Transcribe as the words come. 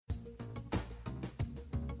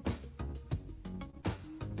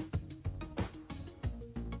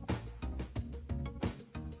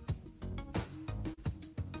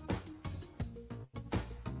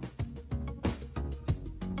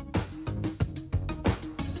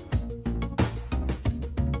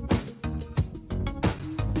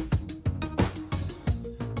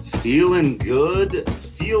Feeling good,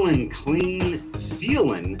 feeling clean,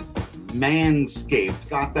 feeling Manscaped.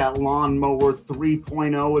 Got that Lawnmower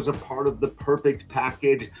 3.0 as a part of the Perfect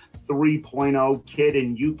Package 3.0 kit,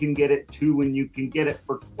 and you can get it too, and you can get it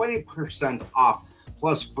for 20% off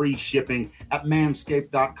plus free shipping at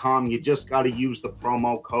manscaped.com. You just got to use the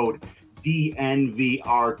promo code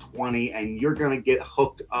DNVR20, and you're going to get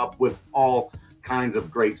hooked up with all kinds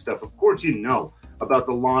of great stuff. Of course, you know about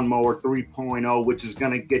the Lawnmower 3.0, which is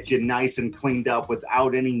going to get you nice and cleaned up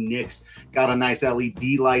without any nicks. Got a nice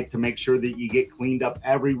LED light to make sure that you get cleaned up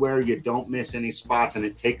everywhere. You don't miss any spots, and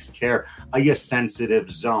it takes care of your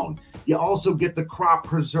sensitive zone. You also get the Crop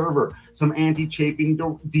Preserver, some anti-chafing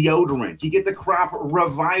deodorant. You get the Crop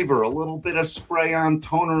Reviver, a little bit of spray-on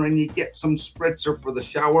toner, and you get some spritzer for the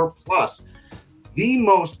shower. Plus, the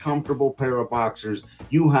most comfortable pair of boxers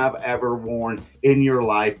you have ever worn in your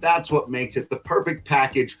life. That's what makes it the perfect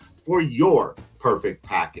package for your perfect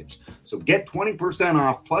package. So get 20%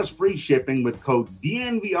 off plus free shipping with code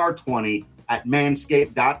DNVR20 at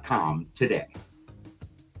manscaped.com today.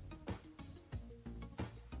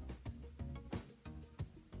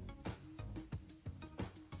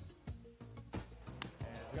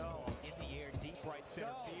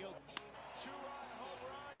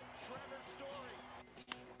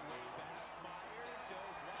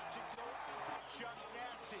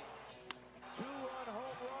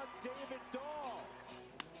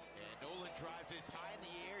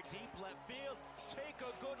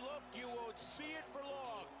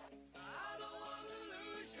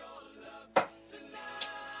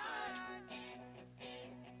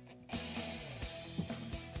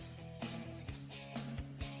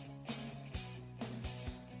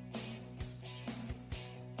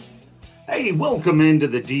 Hey, welcome into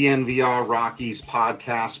the DNVR Rockies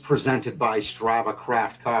podcast presented by Strava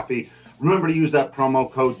Craft Coffee. Remember to use that promo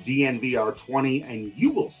code DNVR20 and you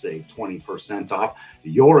will save 20% off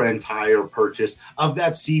your entire purchase of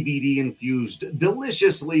that CBD-infused,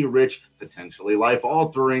 deliciously rich, potentially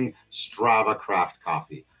life-altering Strava Craft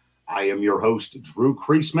Coffee. I am your host, Drew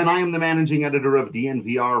Creasman. I am the managing editor of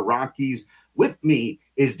DNVR Rockies. With me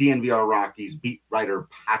is DNVR Rockies beat writer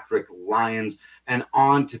Patrick Lyons. And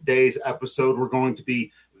on today's episode, we're going to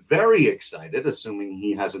be very excited, assuming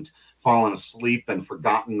he hasn't fallen asleep and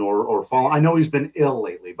forgotten or fallen. I know he's been ill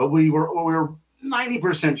lately, but we're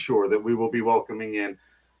 90% sure that we will be welcoming in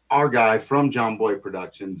our guy from John Boy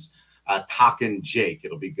Productions, Talkin' Jake.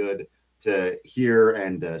 It'll be good to hear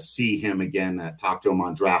and see him again, talk to him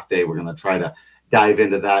on draft day. We're going to try to dive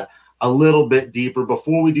into that a little bit deeper.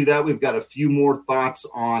 Before we do that, we've got a few more thoughts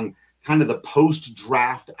on kind of the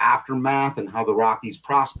post-draft aftermath and how the Rockies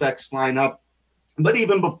prospects line up. But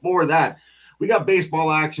even before that, we got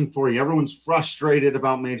baseball action for you. Everyone's frustrated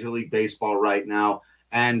about Major League Baseball right now,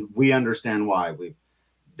 and we understand why. We've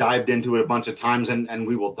dived into it a bunch of times, and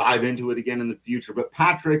we will dive into it again in the future. But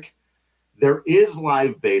Patrick, there is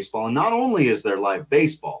live baseball, and not only is there live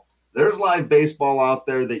baseball, there's live baseball out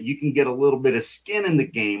there that you can get a little bit of skin in the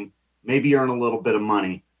game, maybe earn a little bit of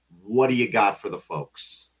money. What do you got for the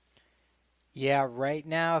folks? Yeah, right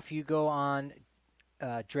now, if you go on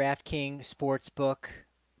DraftKings Sportsbook,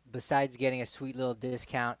 besides getting a sweet little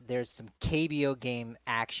discount, there's some KBO game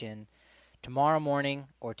action tomorrow morning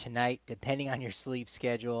or tonight, depending on your sleep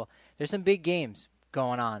schedule. There's some big games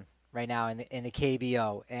going on right now in the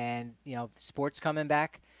KBO, and sports coming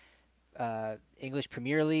back. English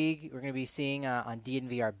Premier League, we're going to be seeing on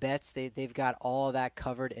DNVR Bets. They've got all of that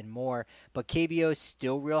covered and more. But KBO is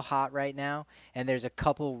still real hot right now, and there's a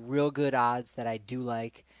couple real good odds that I do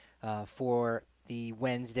like for the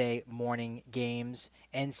Wednesday morning games.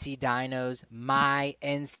 NC Dinos, my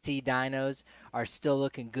NC Dinos are still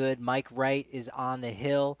looking good. Mike Wright is on the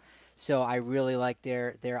hill. So I really like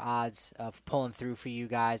their odds of pulling through for you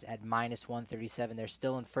guys at minus 137. They're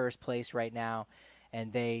still in first place right now.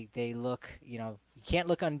 And they look, you can't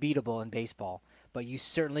look unbeatable in baseball, but you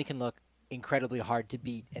certainly can look incredibly hard to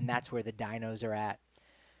beat, and that's where the Dinos are at.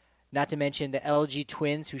 Not to mention the LG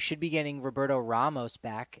Twins, who should be getting Roberto Ramos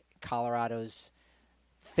back, Colorado's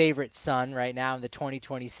favorite son right now in the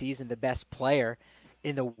 2020 season, the best player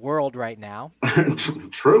in the world right now.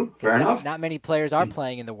 True, fair enough. Not many players are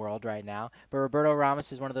playing in the world right now, but Roberto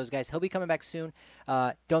Ramos is one of those guys. He'll be coming back soon.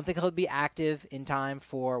 Don't think he'll be active in time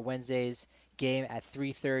for Wednesday's game at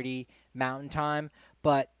 3:30 Mountain Time,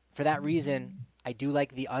 but for that reason, I do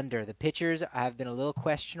like the under. The pitchers have been a little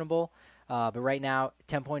questionable, but right now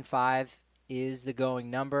 10.5 is the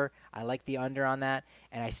going number. I like the under on that,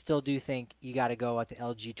 and I still do think you got to go at the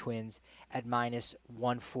LG Twins at minus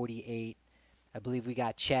 148. I believe we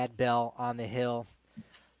got Chad Bell on the hill,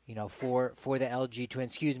 for the LG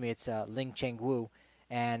Twins. Excuse me, it's Ling Cheng Wu,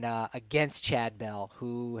 and against Chad Bell,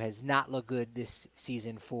 who has not looked good this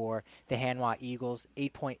season for the Hanwha Eagles.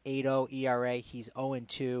 8.80 ERA. He's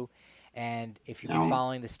 0-2. And if you've been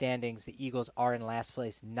following the standings, the Eagles are in last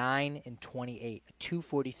place, 9-28, a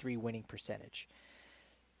 243 winning percentage.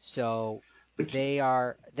 So they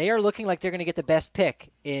are looking like they're going to get the best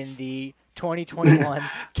pick in the 2021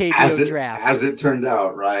 KBO draft. As it turned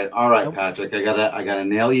out, right? All right, Patrick, I gotta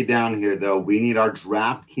nail you down here, though. We need our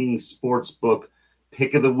DraftKings Sportsbook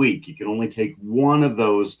pick of the week. You can only take one of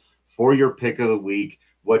those for your pick of the week.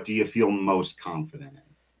 What do you feel most confident in?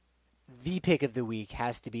 The pick of the week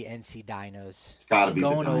has to be NC Dinos. It's got to be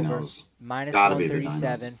going the Dinos. Over minus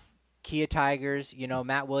 137. Kia Tigers,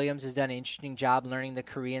 Matt Williams has done an interesting job learning the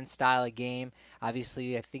Korean style of game.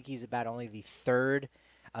 Obviously, I think he's about only the third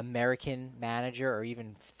American manager or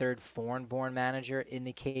even third foreign-born manager in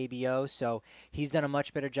the KBO. So he's done a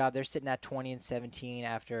much better job. They're sitting at 20-17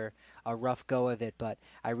 after a rough go of it. But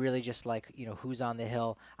I really just like, who's on the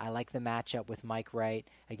hill. I like the matchup with Mike Wright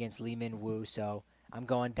against Lee Min-woo. So I'm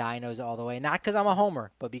going Dinos all the way. Not because I'm a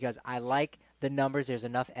homer, but because I like the numbers. There's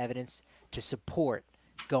enough evidence to support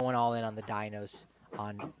going all in on the Dinos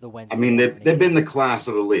on the Wednesday. I mean, they've been the class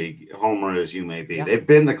of the league, homer as you may be. Yeah. They've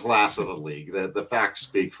been the class of the league. The facts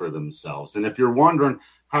speak for themselves. And if you're wondering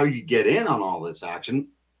how you get in on all this action,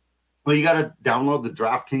 well, you got to download the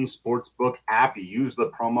DraftKings Sportsbook app. You use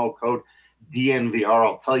the promo code DNVR.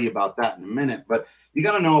 I'll tell you about that in a minute. But you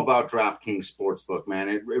got to know about DraftKings Sportsbook, man.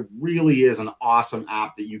 It really is an awesome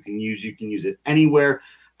app that you can use. You can use it anywhere,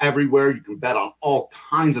 everywhere. You can bet on all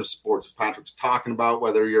kinds of sports, as Patrick's talking about,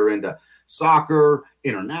 whether you're into soccer,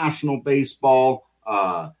 international baseball,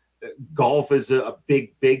 golf is a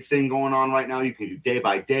big thing going on right now. You can do day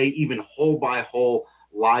by day, even hole by hole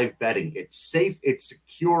live betting. It's safe, it's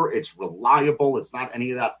secure, it's reliable. It's not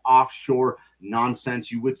any of that offshore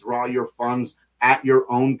nonsense. You withdraw your funds at your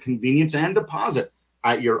own convenience and deposit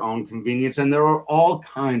at your own convenience. And there are all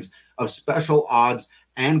kinds of special odds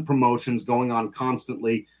and promotions going on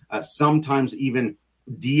constantly, sometimes even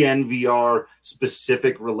DNVR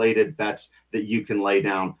specific related bets that you can lay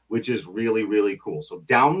down, which is really, really cool. So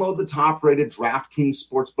download the top rated DraftKings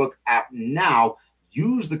Sportsbook app now.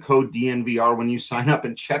 Use the code DNVR when you sign up,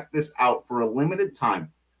 and check this out. For a limited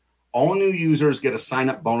time, all new users get a sign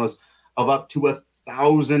up bonus of up to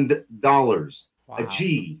 $1,000. Wow. A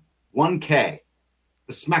G, 1K,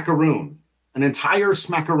 the smackaroon, an entire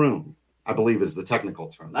smackaroon, I believe is the technical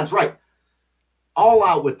term. That's right. All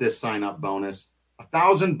out with this sign up bonus.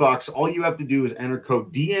 $1,000. All you have to do is enter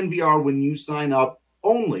code DNVR when you sign up,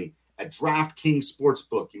 only at DraftKings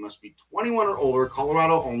Sportsbook. You must be 21 or older,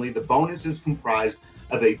 Colorado only. The bonus is comprised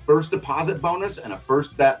of a first deposit bonus and a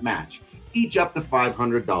first bet match, each up to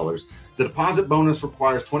 $500. The deposit bonus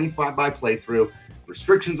requires 25 by playthrough.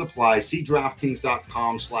 Restrictions apply. See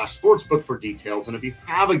DraftKings.com/sportsbook for details. And if you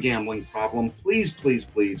have a gambling problem, please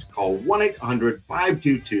call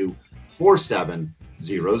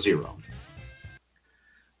 1-800-522-4700.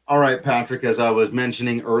 All right, Patrick, as I was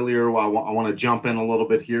mentioning earlier, I want to jump in a little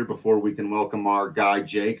bit here before we can welcome our guy,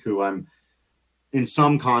 Jake, who I'm in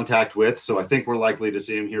some contact with. So I think we're likely to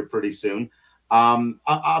see him here pretty soon.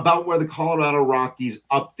 About where the Colorado Rockies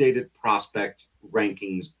updated prospect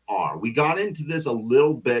rankings are. We got into this a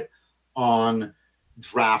little bit on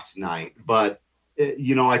draft night, but,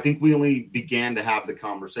 I think we only began to have the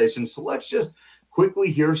conversation. So let's just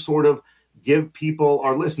quickly here sort of give people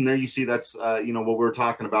our listen there. You see, that's, what we were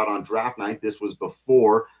talking about on draft night. This was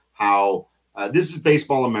before how this is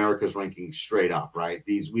Baseball America's ranking straight up, right?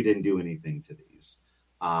 We didn't do anything to these.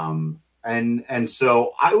 And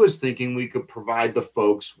so I was thinking we could provide the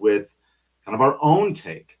folks with kind of our own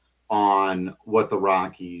take on what the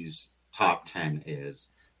Rockies top 10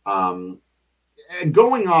 is. And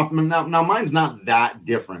going off now mine's not that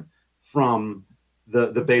different from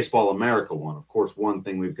the Baseball America one. Of course, one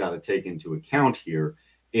thing we've got to take into account here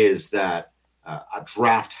is that a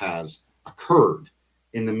draft has occurred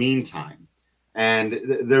in the meantime. And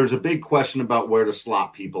there's a big question about where to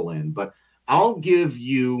slot people in. But I'll give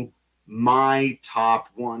you my top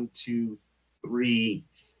 1, 2, 3,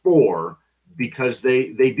 4, because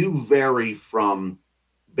they do vary from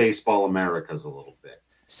Baseball America's a little bit.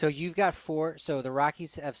 So you've got 4. So the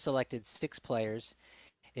Rockies have selected 6 players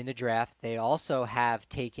in the draft. They also have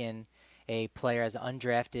taken a player as an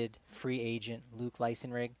undrafted free agent, Luke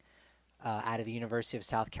Leisenrig, out of the University of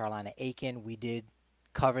South Carolina, Aiken. We did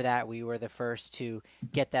cover that. We were the first to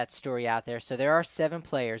get that story out there. So there are 7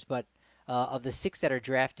 players, but of the 6 that are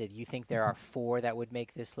drafted, you think there are 4 that would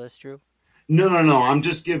make this list, Drew? No. I'm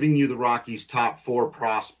just giving you the Rockies' top 4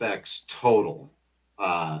 prospects total.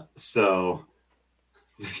 So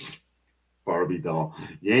Barbie doll.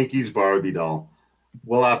 Yankees Barbie doll.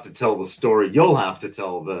 We'll have to tell the story. You'll have to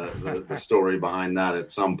tell the story behind that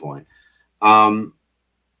at some point.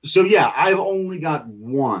 So, yeah, I've only got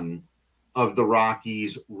one of the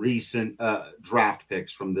Rockies' recent draft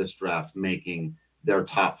picks from this draft making their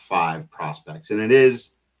top 5 prospects, and it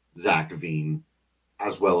is Zach Veen,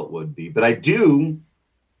 as well it would be. But I do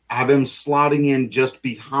have him slotting in just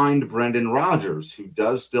behind Brendan Rodgers, who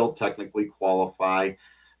does still technically qualify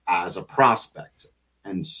as a prospect.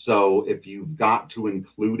 And so if you've got to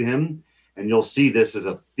include him, and you'll see this as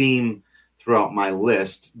a theme throughout my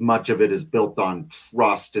list, much of it is built on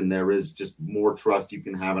trust, and there is just more trust you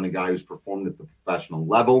can have in a guy who's performed at the professional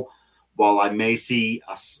level. While I may see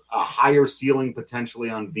a higher ceiling potentially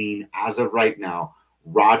on Veen, as of right now,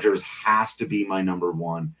 Rodgers has to be my number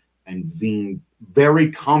 1, and Veen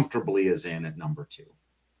very comfortably is in at number 2.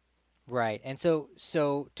 Right. And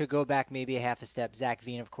so to go back maybe a half a step, Zach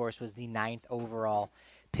Veen, of course, was the 9th overall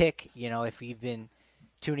pick. You know, if we've been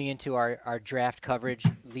tuning into our draft coverage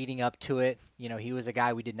leading up to it, you know, he was a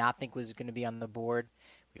guy we did not think was going to be on the board.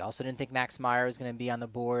 We also didn't think Max Meyer was going to be on the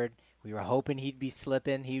board. We were hoping he'd be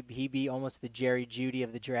slipping. He'd be almost the Jerry Jeudy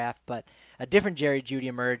of the draft, but a different Jerry Jeudy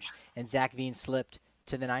emerged, and Zach Veen slipped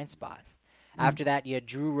to the 9th spot. After that, you had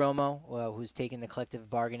Drew Romo, who's taking the collective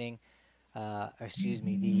bargaining,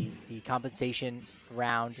 the compensation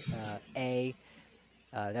round A.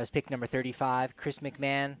 That was pick number 35. Chris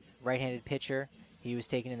McMahon, right-handed pitcher. He was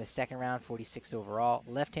taken in the 2nd round, 46th overall.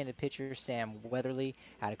 Left-handed pitcher Sam Weatherly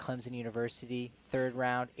out of Clemson University, 3rd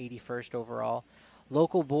round, 81st overall.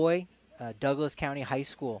 Local boy, Douglas County High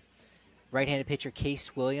School. Right-handed pitcher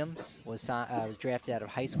Case Williams was drafted out of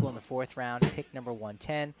high school in the 4th round, pick number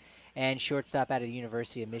 110. And shortstop out of the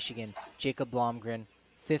University of Michigan, Jacob Blomgren,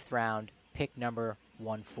 5th round, pick number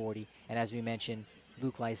 140. And as we mentioned,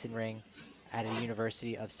 Luke Lysenring out of the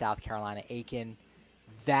University of South Carolina, Aiken.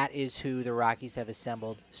 That is who the Rockies have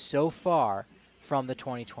assembled so far from the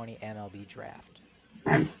 2020 MLB draft.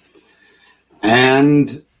 And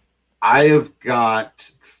I have got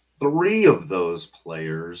 3 of those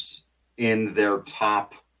players in their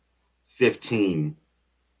top 15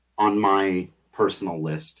 on my personal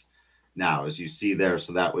list now, as you see there.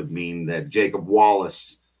 So that would mean that Jacob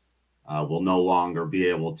Wallace will no longer be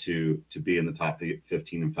able to be in the top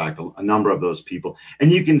 15. In fact, a number of those people,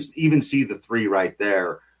 and you can even see the 3 right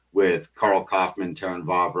there with Carl Kaufman, Taran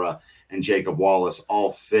Vavra, and Jacob Wallace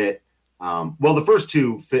all fit. Well, the first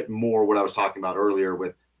 2 fit more what I was talking about earlier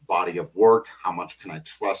with body of work. How much can I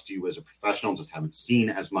trust you as a professional? Just haven't seen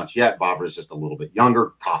as much yet. Vavra is just a little bit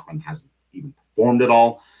younger. Kaufman hasn't even performed at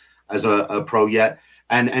all as a pro yet.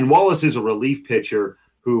 And Wallace is a relief pitcher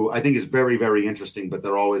who I think is very, very interesting, but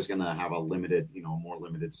they're always going to have a limited, more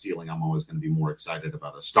limited ceiling. I'm always going to be more excited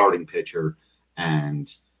about a starting pitcher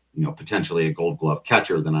and, potentially a Gold Glove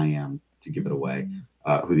catcher than I am, to give it away,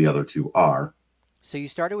 who the other 2 are. So you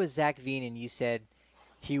started with Zach Veen, and you said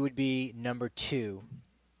he would be number 2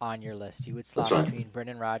 on your list. You would slot between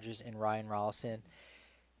Brendan Rodgers and Ryan Rollison.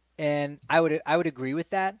 And I would agree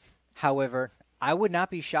with that. However, I would not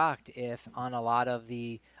be shocked if on a lot of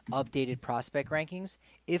the updated prospect rankings,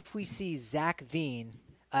 if we see Zach Veen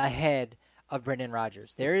ahead of Brendan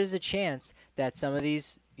Rodgers. There is a chance that some of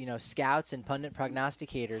these, scouts and pundit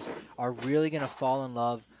prognosticators are really going to fall in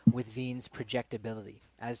love with Veen's projectability.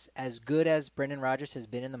 As good as Brendan Rodgers has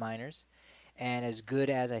been in the minors, and as good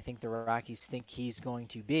as I think the Rockies think he's going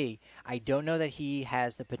to be, I don't know that he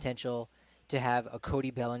has the potential to have a Cody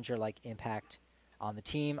Bellinger-like impact on the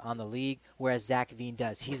team, on the league, whereas Zach Veen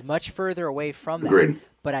does. He's much further away from that. Agreed.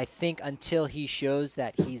 But I think until he shows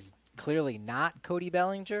that he's clearly not Cody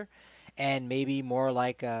Bellinger, and maybe more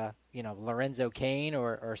like Lorenzo Cain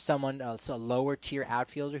or someone else, a lower tier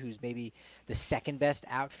outfielder who's maybe the second best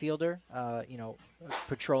outfielder,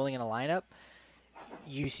 patrolling in a lineup,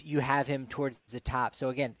 you have him towards the top. So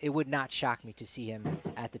again, it would not shock me to see him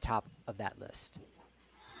at the top of that list.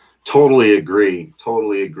 Totally agree.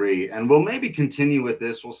 And we'll maybe continue with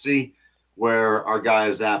this. We'll see where our guy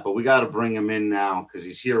is at, but we got to bring him in now because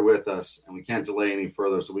he's here with us and we can't delay any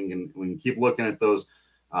further. So we can keep looking at those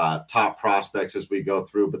top prospects as we go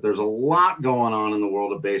through, but there's a lot going on in the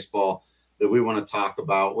world of baseball that we want to talk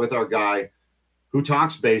about with our guy who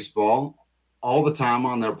talks baseball all the time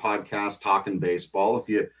on their podcast, Talking Baseball. If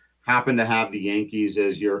you happen to have the Yankees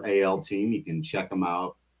as your AL team, you can check them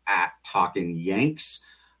out at Talking Yanks.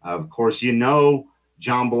 Of course,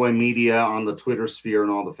 John Boy Media on the Twitter sphere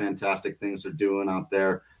and all the fantastic things they're doing out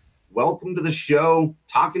there. Welcome to the show,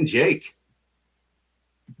 Talking Jake.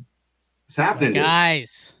 What's happening,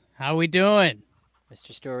 guys? How we doing?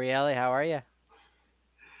 Mr. Storielli, how are you?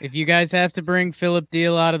 If you guys have to bring Philip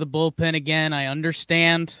Deal out of the bullpen again, I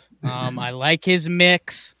understand. I like his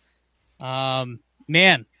mix.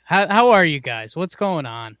 Man, how are you guys? What's going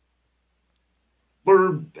on?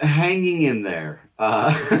 We're hanging in there.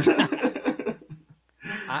 I'm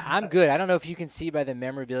good. I don't know if you can see by the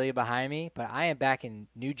memorabilia behind me, but I am back in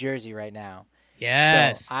New Jersey right now.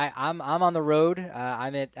 Yes. So I'm on the road.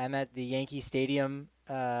 I'm at the Yankee Stadium,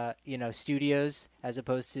 studios, as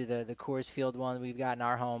opposed to the Coors Field one we've got in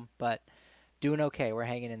our home. But doing okay. We're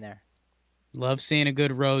hanging in there. Love seeing a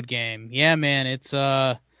good road game. Yeah, man. It's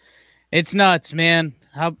nuts, man.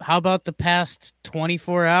 How about the past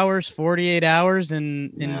 24 hours, 48 hours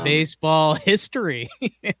in baseball history?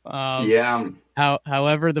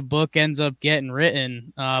 However the book ends up getting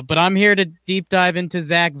written. But I'm here to deep dive into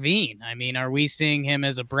Zach Veen. I mean, are we seeing him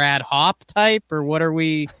as a Brad Hawpe type, or what are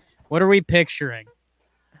we picturing?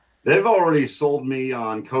 They've already sold me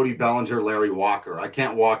on Cody Bellinger, Larry Walker. I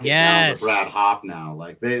can't walk it down to Brad Hawpe now.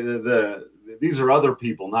 Like these are other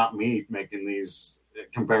people, not me, making these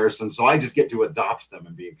comparisons. So I just get to adopt them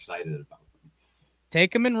and be excited about them.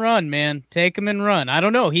 Take him and run, man. Take him and run. I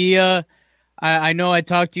don't know. I know I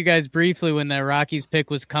talked to you guys briefly when the Rockies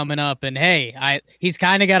pick was coming up, and hey, he's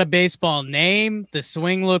kind of got a baseball name. The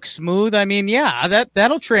swing looks smooth. I mean, yeah,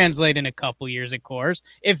 that'll translate in a couple years, of course,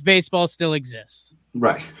 if baseball still exists.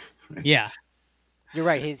 Right. Yeah. You're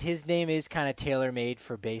right. His name is kind of tailor-made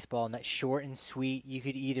for baseball, and that's short and sweet. You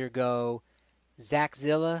could either go Zach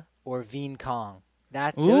Zilla or Veen Kong.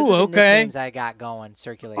 Those are the nicknames I got going,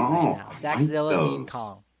 circulating right now. Zach Zilla, Veen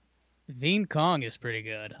Kong. Veen Kong is pretty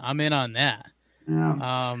good. I'm in on that.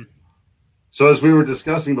 Yeah. So as we were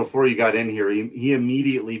discussing before you got in here, he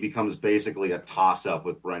immediately becomes basically a toss-up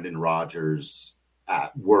with Brendan Rodgers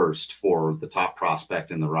at worst for the top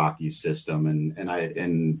prospect in the Rockies system. And at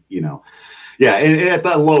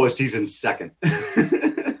that lowest, he's in second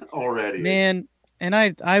already. Man, and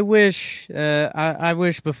I wish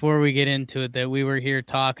before we get into it that we were here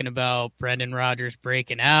talking about Brendan Rodgers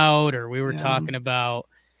breaking out, or we were talking about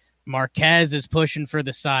Marquez is pushing for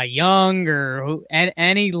the Cy Young, or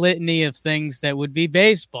any litany of things that would be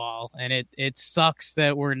baseball. And it sucks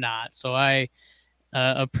that we're not. So I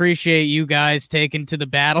appreciate you guys taking to the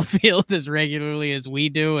battlefield as regularly as we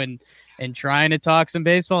do and trying to talk some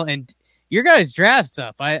baseball. And your guys' draft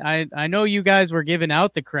stuff, I know you guys were giving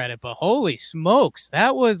out the credit, but holy smokes,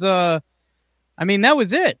 that was that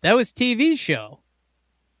was it. That was TV show.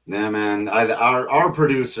 Yeah, man. Our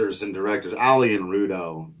producers and directors, Ali and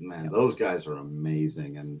Rudo, man, those guys are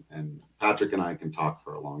amazing. And Patrick and I can talk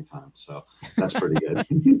for a long time, so that's pretty good.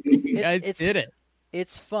 You guys did it.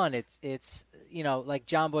 It's fun. It's like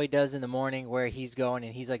John Boy does in the morning, where he's going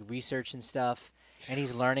and he's like researching stuff and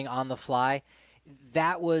he's learning on the fly.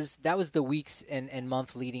 That was the weeks and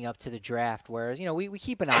month leading up to the draft, where we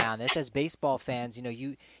keep an eye on this as baseball fans.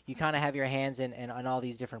 You kind of have your hands in all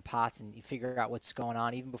these different pots, and you figure out what's going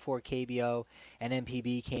on. Even before KBO and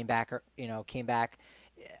MPB came back,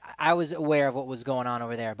 I was aware of what was going on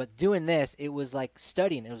over there. But doing this, it was like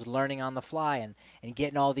studying. It was learning on the fly and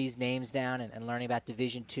getting all these names down and learning about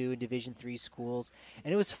Division II and Division III schools.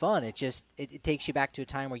 And it was fun. It takes you back to a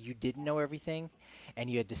time where you didn't know everything, and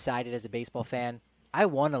you had decided as a baseball fan, I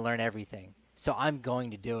want to learn everything, so I'm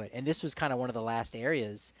going to do it. And this was kind of one of the last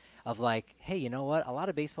areas of like, hey, you know what? A lot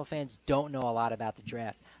of baseball fans don't know a lot about the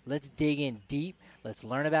draft. Let's dig in deep. Let's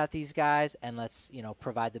learn about these guys, and let's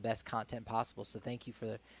provide the best content possible. So thank you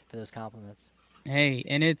for those compliments. Hey,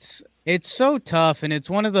 and it's so tough, and it's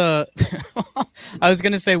one of the I was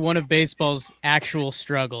going to say one of baseball's actual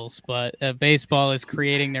struggles, but baseball is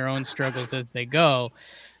creating their own struggles as they go.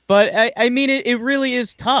 But I mean, it really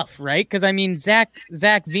is tough, right? Because I mean, Zach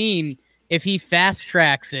Veen, if he fast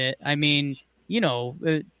tracks it, I mean,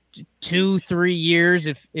 2-3 years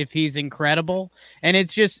if he's incredible, and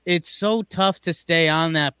it's so tough to stay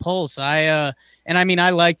on that pulse. I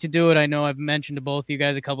like to do it. I know I've mentioned to both you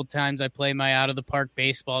guys a couple times. I play my out of the park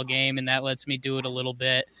baseball game, and that lets me do it a little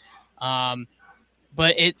bit.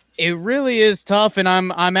 But it really is tough, and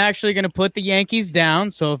I'm actually going to put the Yankees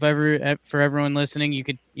down. So for everyone listening, you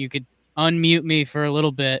could unmute me for a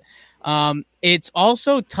little bit. It's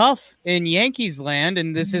also tough in Yankees land,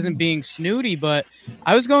 and this isn't being snooty, but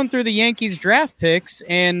I was going through the Yankees draft picks,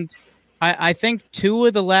 and I think 2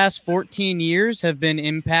 of the last 14 years have been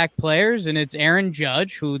impact players, and it's Aaron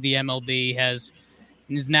Judge, who the MLB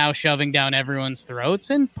is now shoving down everyone's throats,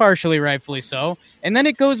 and partially rightfully so. And then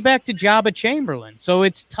it goes back to Jabba Chamberlain. So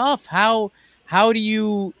it's tough. How do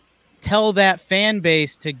you tell that fan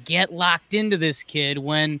base to get locked into this kid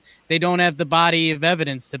when they don't have the body of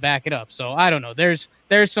evidence to back it up. So I don't know. There's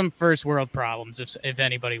some first world problems if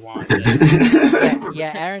anybody wants it.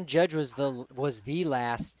 yeah. Aaron Judge was the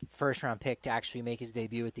last first round pick to actually make his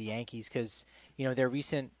debut with the Yankees because their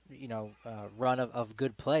recent run of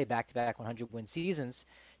good play, back-to-back 100-win seasons,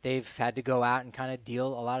 they've had to go out and kind of deal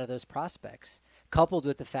a lot of those prospects, coupled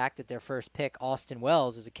with the fact that their first pick, Austin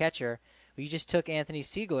Wells, is a catcher. We just took Anthony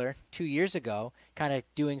Siegler 2 years ago, kind of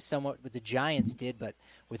doing somewhat what the Giants did, but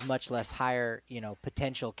with much less higher,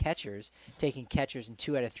 potential catchers, taking catchers in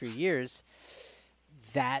 2 out of 3 years.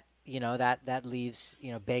 That leaves,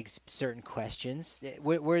 begs certain questions.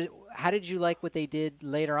 How did you like what they did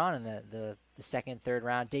later on in the second, third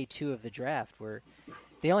round, day 2 of the draft, where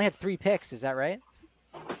they only had 3 picks? Is that right?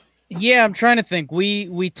 Yeah, I'm trying to think.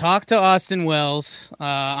 We talked to Austin Wells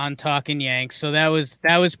on Talking Yanks, so that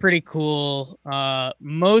was pretty cool.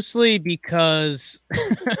 Mostly because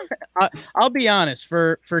I'll be honest,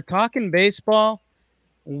 for Talking Baseball,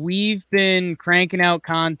 we've been cranking out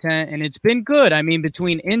content and it's been good. I mean,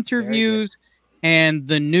 between interviews and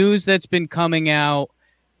the news that's been coming out,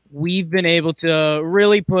 we've been able to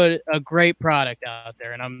really put a great product out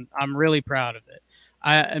there, and I'm really proud of it.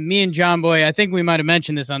 Me and John Boy, I think we might have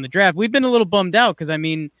mentioned this on the draft. We've been a little bummed out because, I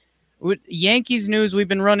mean, with Yankees news, we've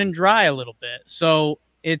been running dry a little bit. So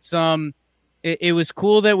it's it was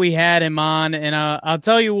cool that we had him on. And I'll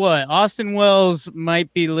tell you what, Austin Wells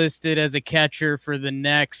might be listed as a catcher for the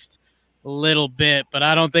next little bit, but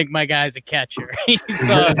I don't think my guy's a catcher.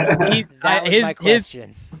 That was my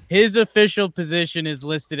question. His official position is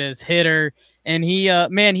listed as hitter. And he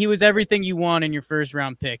was everything you want in your first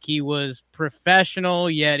round pick. He was professional,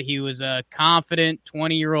 yet he was a confident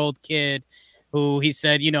 20-year-old kid who he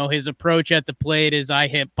said, his approach at the plate is I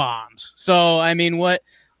hit bombs. So, I mean, what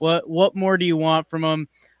more do you want from him?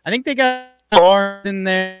 I think they got arms in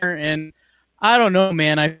there, and I don't know,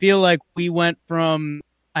 man. I feel like we went from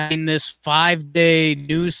this 5-day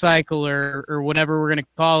news cycle or whatever we're going to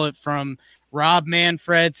call it, from Rob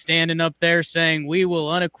Manfred standing up there saying we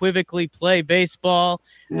will unequivocally play baseball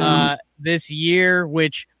this year,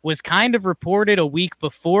 which was kind of reported a week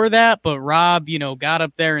before that, but Rob, got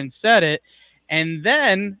up there and said it. And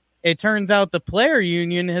then it turns out the player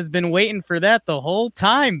union has been waiting for that the whole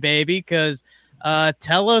time, baby, because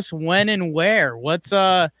tell us when and where. What's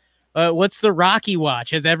the Rocky watch?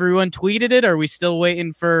 Has everyone tweeted it? Are we still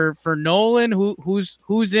waiting for Nolan?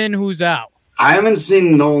 Who's in, who's out? I haven't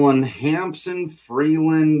seen Nolan. Hampson,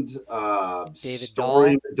 Freeland, David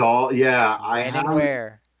Dahl. Yeah, I haven't.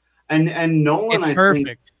 Where? And Nolan, it's I perfect.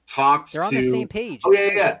 think, talked They're on the same page. Oh,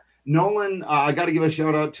 yeah. Nolan, I got to give a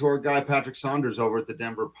shout out to our guy, Patrick Saunders, over at the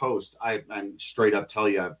Denver Post. I'm straight up tell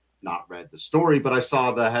you, I've not read the story, but I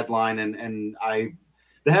saw the headline, and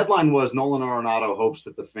the headline was Nolan Arenado hopes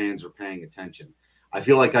that the fans are paying attention. I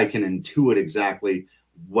feel like I can intuit exactly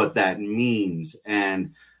what that means.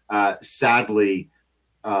 And sadly,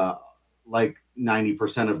 like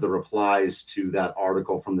 90% of the replies to that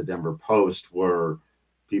article from the Denver Post were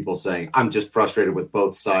people saying, I'm just frustrated with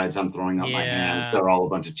both sides. I'm throwing up my hands. They're all a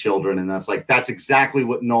bunch of children. And that's exactly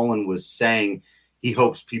what Nolan was saying. He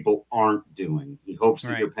hopes people aren't doing. He hopes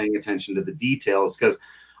that you're paying attention to the details, because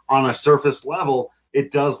on a surface level,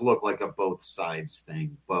 it does look like a both sides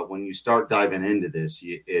thing. But when you start diving into this,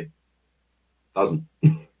 it doesn't.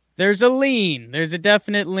 There's a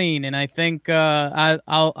definite lean, and I think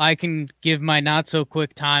I can give my not so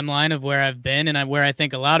quick timeline of where I've been and where I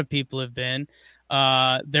think a lot of people have been.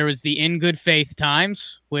 There was the in good faith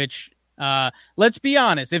times, which let's be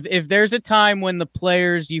honest, if there's a time when the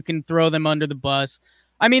players, you can throw them under the bus.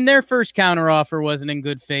 I mean, their first counteroffer wasn't in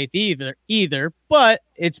good faith either, but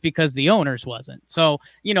it's because the owners wasn't. So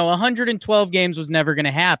 112 games was never going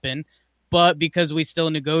to happen, but because we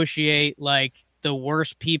still negotiate like the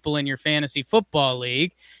worst people in your fantasy football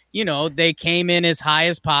league, they came in as high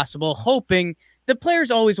as possible, hoping the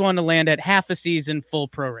players always want to land at half a season full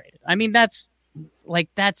prorated. I mean, that's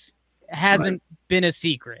hasn't been a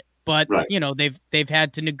secret, but they've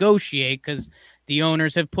had to negotiate because the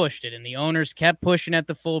owners have pushed it, and the owners kept pushing at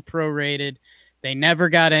the full prorated. They never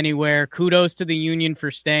got anywhere. Kudos to the union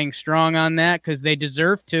for staying strong on that, because they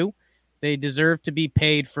deserve to. They deserve to be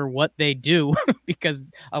paid for what they do,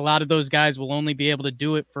 because a lot of those guys will only be able to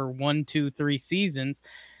do it for 1, 2, 3 seasons.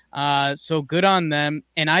 So good on them.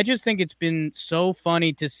 And I just think it's been so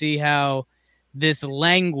funny to see how this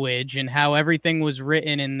language and how everything was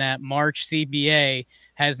written in that March CBA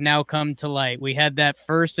has now come to light. We had that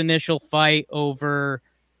first initial fight over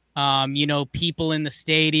people in the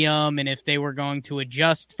stadium and if they were going to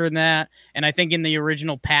adjust for that. And I think in the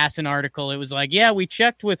original Passan article, it was like, yeah, we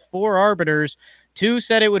checked with 4 arbiters. 2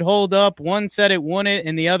 said it would hold up, 1 said it wouldn't,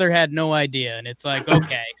 and the other had no idea. And it's like,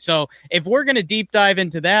 okay, so if we're going to deep dive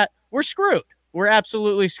into that, we're screwed. We're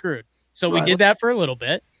absolutely screwed. So we did that for a little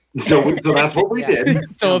bit. So that's what we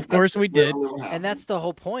did. So of course we did. And that's the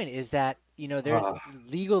whole point, is that, their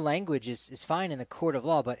legal language is fine in the court of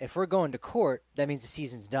law, but if we're going to court, that means the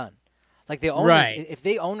season's done. Like the owners, if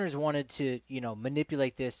the owners wanted to,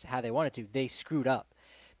 manipulate this how they wanted to, they screwed up.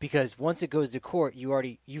 Because once it goes to court, you've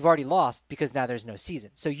already lost, because now there's no season.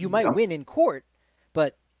 So you might win in court,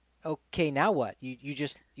 but okay, now what? You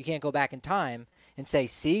can't go back in time and say,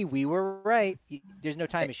 see, we were right. There's no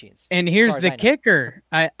time machines. And here's the kicker.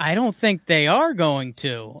 I don't think they are going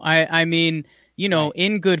to. I mean,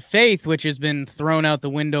 in good faith, which has been thrown out the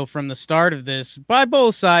window from the start of this by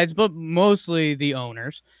both sides, but mostly the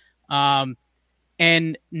owners. And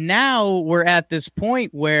now we're at this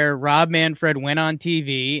point where Rob Manfred went on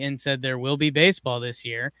TV and said there will be baseball this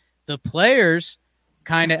year. The players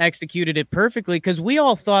kind of executed it perfectly, because we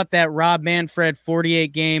all thought that Rob Manfred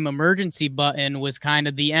 48-game emergency button was kind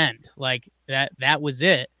of the end. Like that was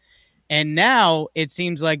it. And now it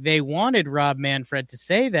seems like they wanted Rob Manfred to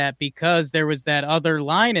say that, because there was that other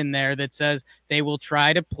line in there that says they will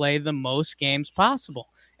try to play the most games possible.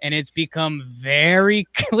 And it's become very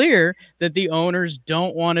clear that the owners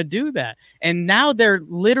don't want to do that. And now they're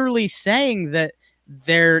literally saying that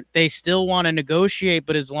they still want to negotiate,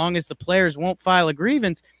 but as long as the players won't file a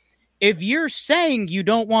grievance. If you're saying you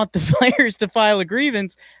don't want the players to file a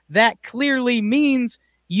grievance, that clearly means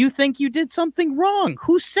you think you did something wrong.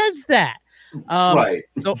 Who says that? Right.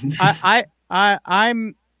 So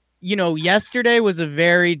I'm, yesterday was a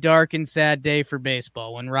very dark and sad day for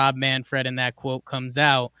baseball when Rob Manfred and that quote comes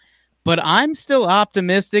out. But I'm still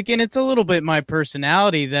optimistic, and it's a little bit my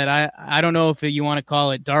personality that I don't know if you want to call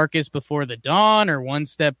it darkest before the dawn or 1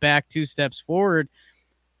 step back, 2 steps forward.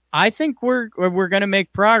 I think we're going to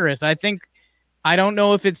make progress. I don't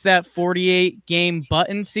know if it's that 48-game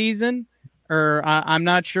button season, or I'm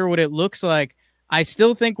not sure what it looks like. I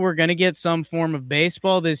still think we're going to get some form of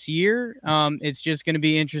baseball this year. It's just going to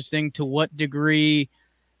be interesting to what degree.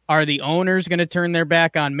 Are the owners going to turn their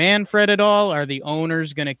back on Manfred at all? Are the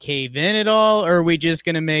owners going to cave in at all? Or are we just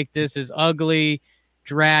going to make this as ugly,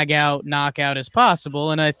 drag out, knockout as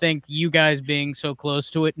possible? And I think you guys being so close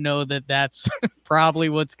to it know that that's probably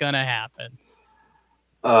what's going to happen.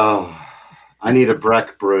 Oh, I need a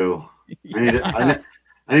Breck brew. I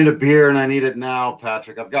need a beer, and I need it now,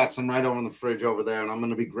 Patrick. I've got some right over in the fridge over there, and I'm going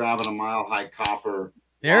to be grabbing a Mile High Copper.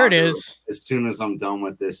 There it is. As soon as I'm done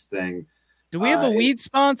with this thing. Do we have a weed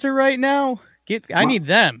sponsor right now? I need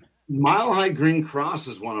them. Mile High Green Cross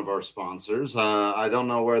is one of our sponsors. I don't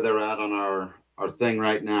know where they're at on our thing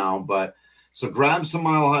right now, but so grab some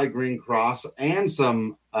Mile High Green Cross and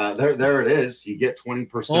some. There it is. You get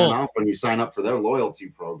 20% off when you sign up for their loyalty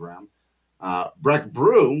program. Breck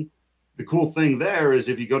Brew. The cool thing there is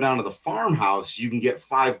if you go down to the farmhouse, you can get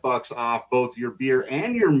 $5 off both your beer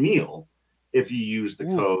and your meal if you use the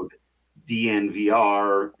code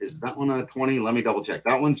DNVR. Is that one a 20? Let me double check.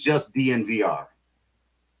 That one's just DNVR.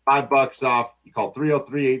 $5 off. You call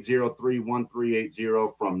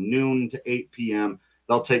 303-803-1380 from noon to 8 p.m.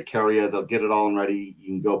 They'll take care of you. They'll get it all ready. You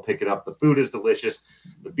can go pick it up. The food is delicious.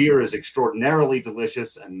 The beer is extraordinarily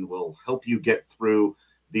delicious and will help you get through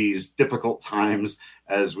these difficult times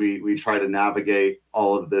as we try to navigate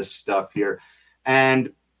all of this stuff here.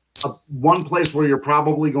 And one place where you're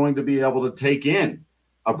probably going to be able to take in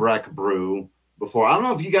a Breck brew before. I don't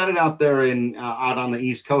know if you got it out there out on the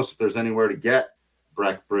East Coast, if there's anywhere to get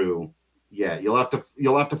Breck brew. Yeah, you'll have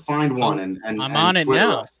to find one and I'm on it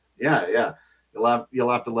now. Us. Yeah.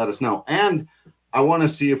 You'll have to let us know. And I want to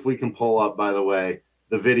see if we can pull up, by the way,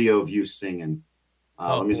 the video of you singing.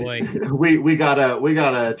 Let me see. We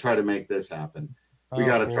gotta try to make this happen. We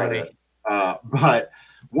gotta try to. But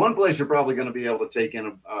one place you're probably going to be able to take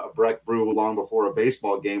in a Breck brew long before a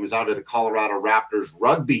baseball game is out at a Colorado Raptors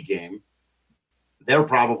rugby game. They're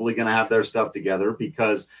probably going to have their stuff together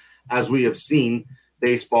because, as we have seen,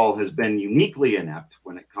 baseball has been uniquely inept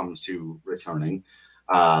when it comes to returning.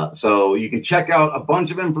 So you can check out a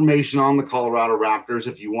bunch of information on the Colorado Raptors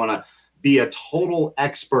if you want to be a total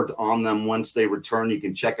expert on them once they return. You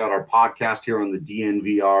can check out our podcast here on the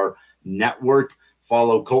DNVR network.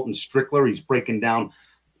 Follow Colton Strickler. He's breaking down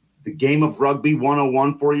the game of rugby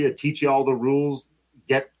 101 for you, teach you all the rules,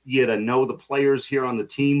 get you to know the players here on the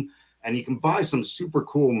team, and you can buy some super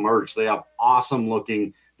cool merch. They have awesome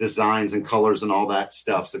looking designs and colors and all that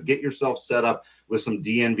stuff. So get yourself set up with some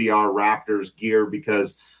DNVR Raptors gear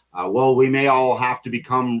because Well, we may all have to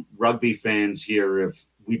become rugby fans here if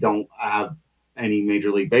we don't have any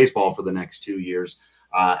Major League Baseball for the next 2 years.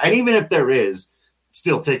 And even if there is,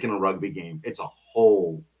 still taking a rugby game, it's a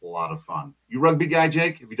whole lot of fun. You rugby guy,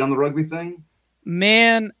 Jake? Have you done the rugby thing?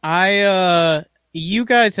 Man, you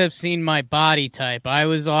guys have seen my body type. I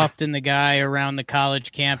was often the guy around the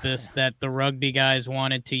college campus that the rugby guys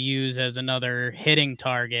wanted to use as another hitting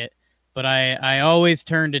target, but I always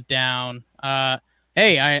turned it down.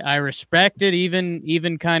 Hey, I respect it,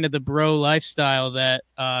 even kind of the bro lifestyle that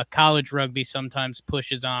college rugby sometimes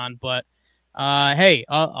pushes on. But hey,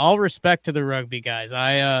 all respect to the rugby guys.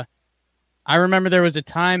 I remember there was a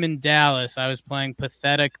time in Dallas I was playing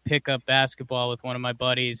pathetic pickup basketball with one of my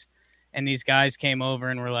buddies, and these guys came over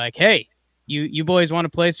and were like, "Hey, you boys want to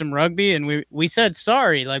play some rugby?" And we said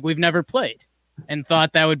sorry, like we've never played, and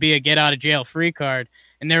thought that would be a get out of jail free card.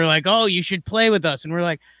 And they were like, "Oh, you should play with us." And we're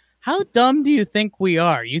like, "How dumb do you think we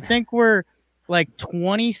are? You think we're like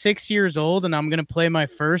 26 years old and I'm going to play my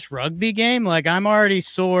first rugby game? Like I'm already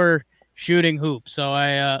sore shooting hoops."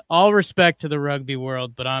 So all respect to the rugby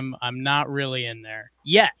world, but I'm not really in there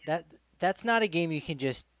yet. That's not a game you can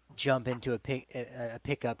just jump into a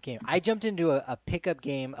pickup game. I jumped into a pickup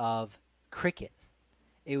game of cricket.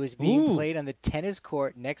 It was being played on the tennis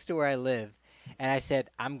court next to where I live. And I said,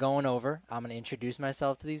 I'm going over. I'm going to introduce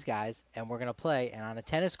myself to these guys, and we're going to play. And on a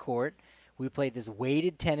tennis court, we played this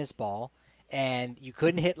weighted tennis ball, and you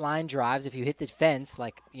couldn't hit line drives. If you hit the fence,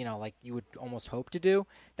 like you would almost hope to do,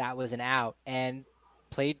 that was an out. And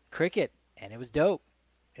played cricket, and it was dope.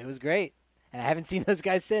 It was great. And I haven't seen those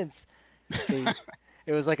guys since.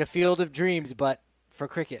 It was like a field of dreams, but for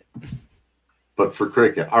cricket. But for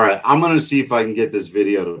cricket. All right, I'm going to see if I can get this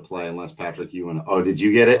video to play, unless, Patrick, you want to. Oh, did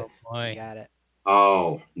you get it? Oh, boy. Got it.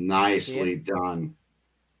 Oh, nicely done.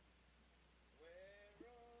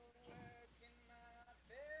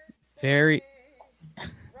 Very.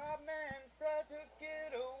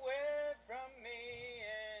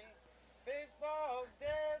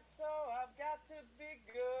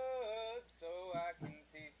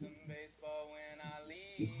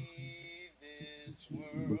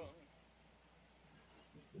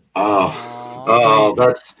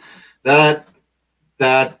 That's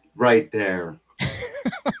that right there.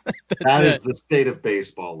 That is the state of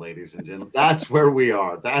baseball, ladies and gentlemen. That's where we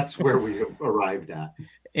are. That's where we have arrived at.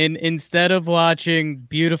 Instead of watching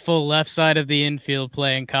beautiful left side of the infield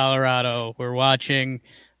play in Colorado, we're watching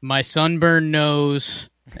my sunburned nose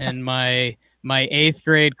and my 8th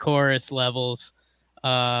grade chorus levels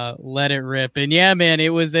let it rip. And yeah, man, it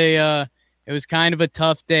was kind of a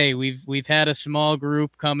tough day. We've had a small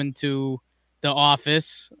group coming to the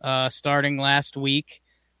office starting last week,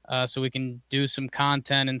 so we can do some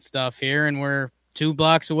content and stuff here. And we're 2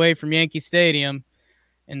 blocks away from Yankee Stadium.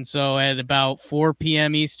 And so at about 4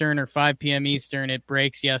 p.m. Eastern or 5 p.m. Eastern, it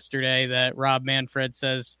breaks yesterday that Rob Manfred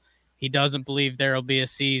says he doesn't believe there will be a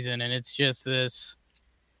season. And it's just this,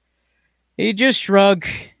 you just shrug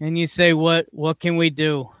and you say, what can we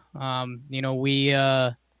do?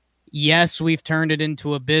 Yes, we've turned it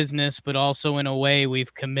into a business, but also in a way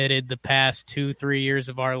we've committed the past 2-3 years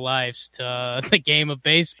of our lives to the game of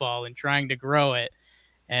baseball and trying to grow it.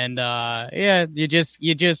 And you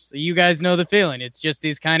guys know the feeling. It's just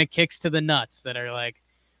these kind of kicks to the nuts that are like,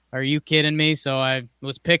 are you kidding me? So I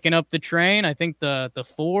was picking up the train, I think the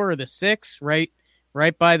 4 or the 6, right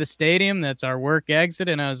by the stadium. That's our work exit.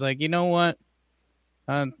 And I was like, you know what?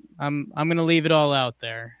 I'm going to leave it all out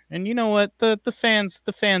there. And you know what? The fans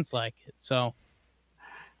like it. So,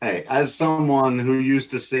 hey, as someone who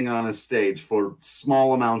used to sing on a stage for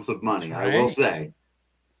small amounts of money, right. I will say,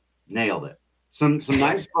 nailed it. Some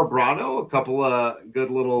nice vibrato, a couple of good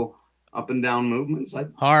little up and down movements.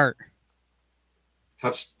 Heart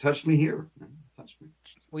touched me here. Touched me.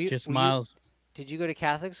 Miles. Did you go to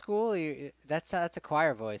Catholic school? That's a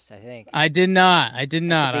choir voice, I think. I did not. I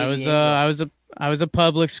was a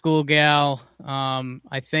public school gal.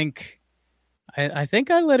 I think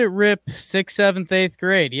I let it rip 6th, 7th, 8th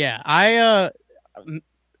grade. Yeah. I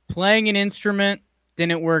playing an instrument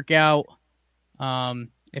didn't work out.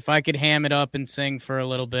 If I could ham it up and sing for a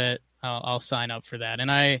little bit, I'll sign up for that.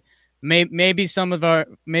 And maybe some of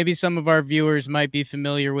our viewers might be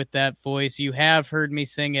familiar with that voice. You have heard me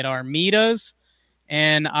sing at Armida's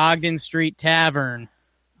and Ogden Street Tavern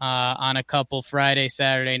on a couple Friday,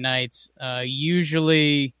 Saturday nights.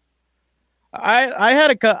 Usually,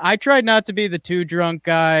 I tried not to be the too drunk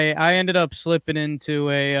guy. I ended up slipping into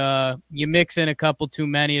you mix in a couple too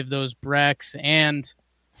many of those Brecs and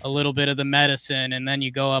a little bit of the medicine, and then you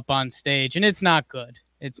go up on stage, and it's not good.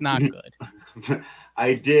 It's not good.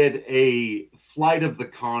 I did a Flight of the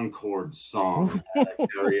Conchords song at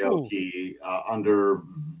karaoke under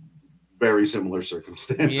very similar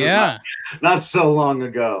circumstances. Yeah. Not so long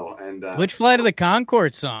ago. And which Flight of the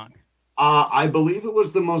Conchords song? I believe it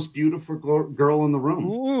was The Most Beautiful Girl in the Room.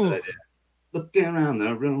 Ooh. Looking around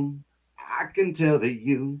the room, I can tell that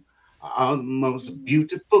you are the most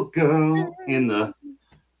beautiful girl in the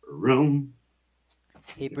room.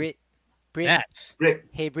 Hey, Britt. That's Britt.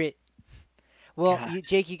 Hey, Britt. Well,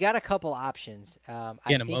 Jake, you got a couple options.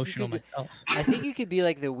 getting emotional myself. I think you could be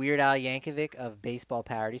like the Weird Al Yankovic of baseball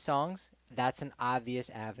parody songs. That's an obvious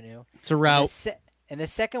avenue. It's a route. And the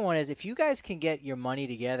second one is if you guys can get your money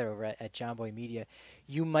together over at John Boy Media,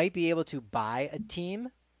 you might be able to buy a team,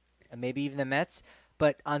 maybe even the Mets.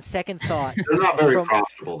 But on second thought, they're not very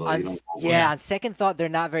profitable, though. On second thought, they're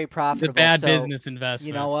not very profitable. It's a bad business investment.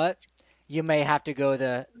 You know what? You may have to go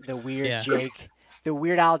the weird Jake. The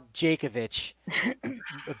Weird Al Jankovic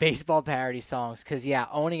baseball parody songs, because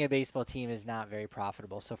owning a baseball team is not very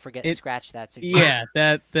profitable. So scratch that suggestion.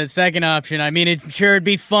 Yeah, the second option. I mean, it'd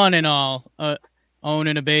be fun and all,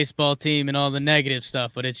 owning a baseball team and all the negative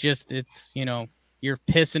stuff, but it's you're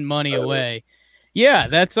pissing money away. Yeah,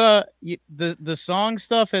 that's the song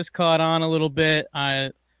stuff has caught on a little bit.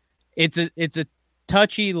 It's a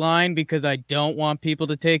touchy line because I don't want people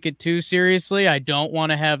to take it too seriously. I don't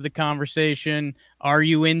want to have the conversation, are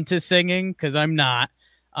you into singing? Because I'm not.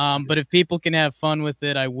 But if people can have fun with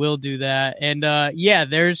it, I will do that. And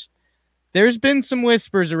there's been some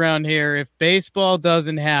whispers around here. If baseball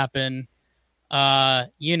doesn't happen,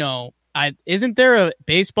 isn't there a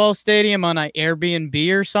baseball stadium on an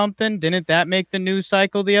Airbnb or something? Didn't that make the news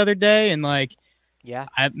cycle the other day? And I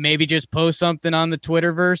maybe just post something on the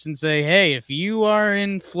Twitterverse and say, hey, if you are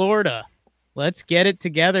in Florida, let's get it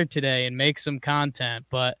together today and make some content.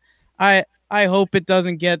 But I hope it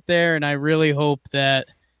doesn't get there, and I really hope that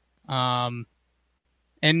and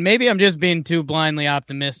maybe I'm just being too blindly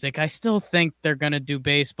optimistic. I still think they're going to do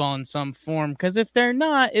baseball in some form, because if they're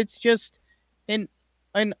not, it's just an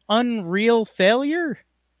unreal failure.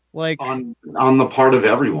 On the part of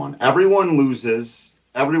everyone. Everyone loses.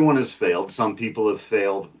 Everyone has failed. Some people have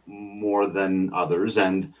failed more than others.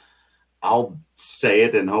 And I'll say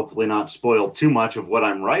it and hopefully not spoil too much of what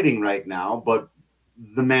I'm writing right now, but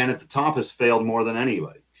the man at the top has failed more than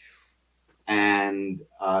anybody. And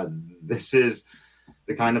this is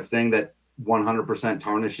the kind of thing that 100%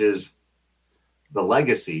 tarnishes the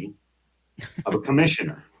legacy of a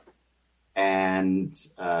commissioner. And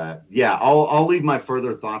I'll leave my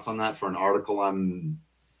further thoughts on that for an article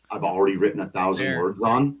I've already written 1,000 words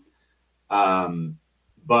on.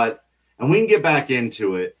 But we can get back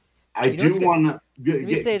into it. I do want to. Let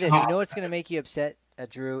me say this. You know what's going to make you upset,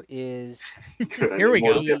 Drew, is here we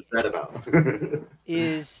go. Upset about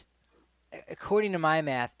is, according to my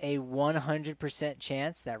math, a 100%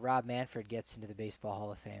 chance that Rob Manfred gets into the Baseball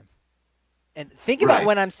Hall of Fame. And think about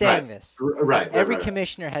when I'm saying this. Every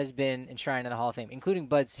commissioner has been enshrined in the Hall of Fame, including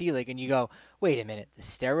Bud Selig. And you go, wait a minute, the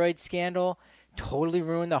steroid scandal totally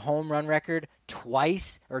ruined the home run record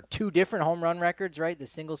twice, or two different home run records, right? The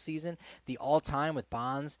single season, the all-time with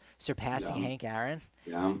Bonds surpassing Hank Aaron.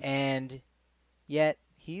 Yeah. And yet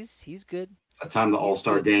he's good. That time the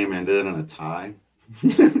All-Star game ended in a tie.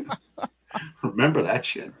 Remember that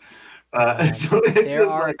shit. So there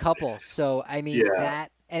are a couple. So, I mean,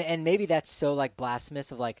 that... And maybe that's so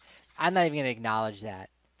blasphemous of I'm not even going to acknowledge that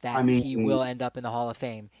he will end up in the Hall of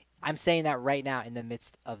Fame. I'm saying that right now in the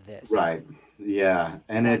midst of this. Right. Yeah.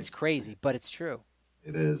 And it's crazy, but it's true.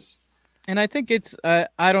 It is. And I think it's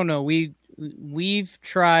I don't know. We've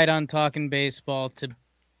tried on Talking Baseball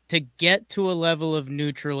to get to a level of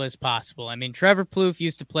neutral as possible. I mean, Trevor Plouffe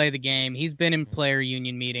used to play the game. He's been in player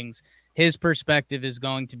union meetings. His perspective is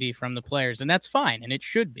going to be from the players, and that's fine, and it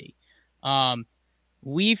should be.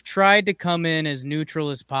 We've tried to come in as neutral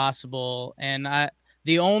as possible, and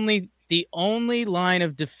the only line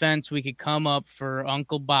of defense we could come up for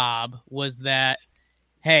Uncle Bob was that,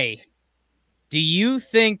 hey, do you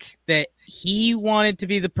think that he wanted to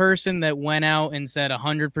be the person that went out and said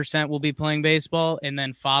 100% will be playing baseball and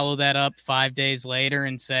then follow that up 5 days later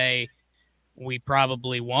and say, we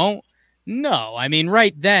probably won't? No. I mean,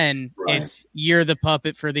 right then, it's you're the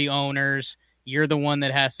puppet for the owners. You're the one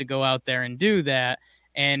that has to go out there and do that.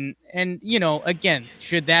 And again,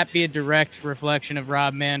 should that be a direct reflection of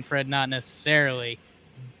Rob Manfred? Not necessarily,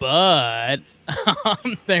 but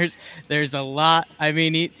there's a lot. I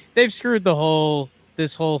mean, they've screwed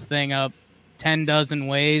this whole thing up 10 dozen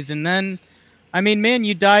ways. And then, I mean, man,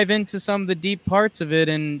 you dive into some of the deep parts of it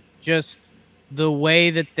and just the way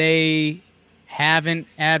that they haven't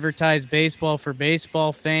advertised baseball for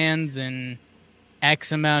baseball fans. And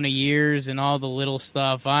X amount of years and all the little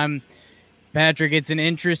stuff. Patrick, it's an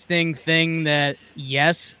interesting thing that,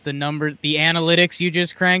 yes, the analytics you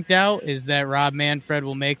just cranked out is that Rob Manfred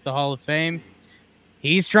will make the Hall of Fame.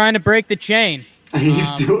 He's trying to break the chain.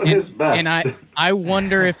 He's doing his best. And I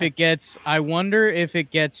wonder if it gets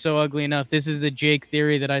so ugly enough. This is the Jake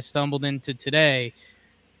theory that I stumbled into today,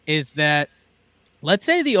 is that let's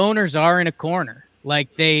say the owners are in a corner.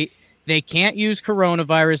 Like they can't use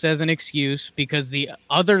coronavirus as an excuse because the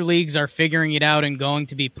other leagues are figuring it out and going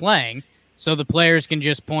to be playing. So the players can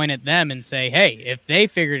just point at them and say, hey, if they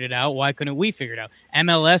figured it out, why couldn't we figure it out?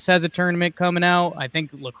 MLS has a tournament coming out. I think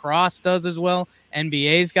lacrosse does as well.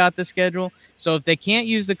 NBA's got the schedule. So if they can't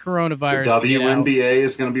use the coronavirus, the WNBA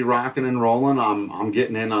is going to be rocking and rolling. I'm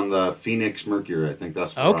getting in on the Phoenix Mercury. I think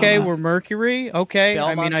that's okay. We're Mercury. Okay.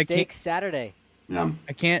 Belmont Stakes Saturday. Yeah.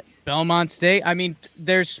 I can't. Belmont State. I mean,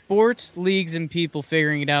 there's sports leagues and people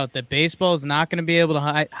figuring it out that baseball is not going to be able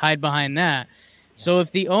to hide behind that. So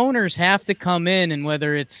if the owners have to come in, and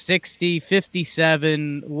whether it's 60,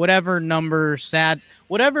 57, whatever number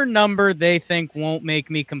they think won't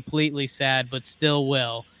make me completely sad, but still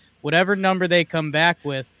will, whatever number they come back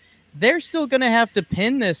with, they're still going to have to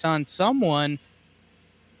pin this on someone.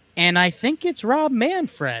 And I think it's Rob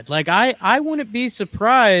Manfred. Like, I wouldn't be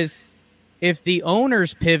surprised if the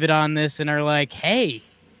owners pivot on this and are like, hey,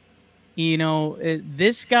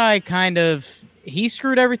 this guy he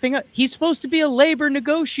screwed everything up. He's supposed to be a labor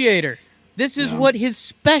negotiator. This is what his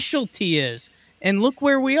specialty is. And look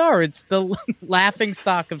where we are. It's the laughing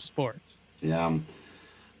stock of sports. Yeah.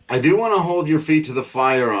 I do want to hold your feet to the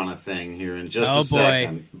fire on a thing here in just a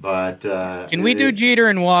second. But can we do Jeter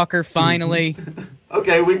and Walker finally?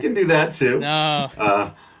 Okay, we can do that too. No.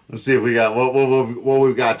 Let's see if we got what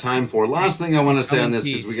we've got time for. Last thing I want to say on this,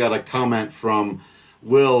 because we got a comment from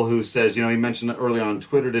Will, who says, he mentioned it earlier on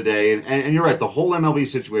Twitter today, and you're right, the whole MLB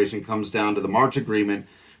situation comes down to the March agreement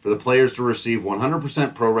for the players to receive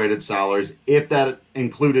 100% prorated salaries, if that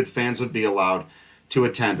included fans would be allowed to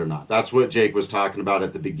attend or not. That's what Jake was talking about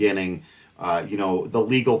at the beginning, the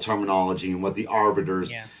legal terminology and what the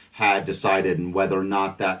arbiters had decided and whether or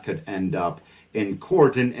not that could end up in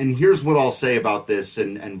court. And here's what I'll say about this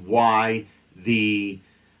and why the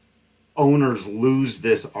owners lose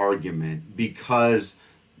this argument, because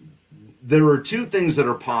there are two things that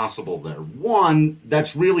are possible there. One,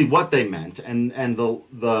 that's really what they meant, and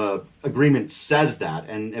the agreement says that.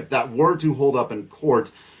 And if that were to hold up in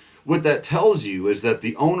court, what that tells you is that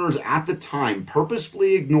the owners at the time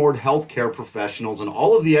purposefully ignored healthcare professionals and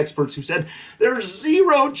all of the experts who said there's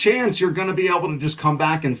zero chance you're going to be able to just come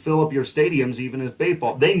back and fill up your stadiums even as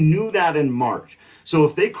baseball. They knew that in March. So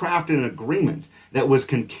if they crafted an agreement that was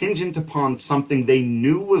contingent upon something they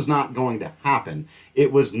knew was not going to happen,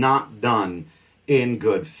 it was not done in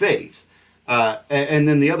good faith. And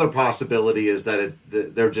then the other possibility is that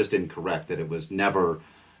they're just incorrect, that it was never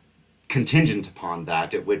contingent upon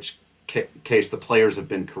that, at which case the players have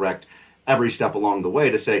been correct every step along the way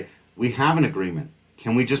to say, we have an agreement.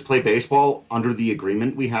 Can we just play baseball under the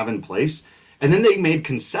agreement we have in place? And then they made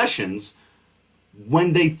concessions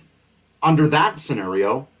when they, under that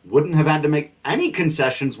scenario, wouldn't have had to make any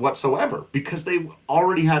concessions whatsoever because they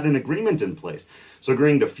already had an agreement in place. So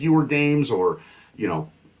agreeing to fewer games or,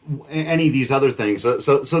 any of these other things.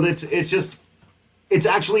 So it's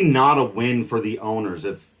actually not a win for the owners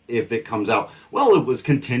if it comes out, well, it was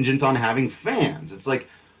contingent on having fans. It's like,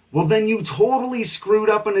 well, then you totally screwed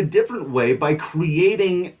up in a different way by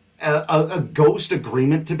creating a ghost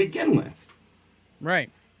agreement to begin with. Right.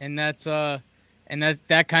 And that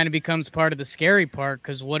kind of becomes part of the scary part,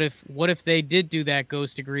 because what if they did do that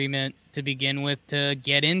ghost agreement to begin with to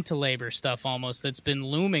get into labor stuff almost that's been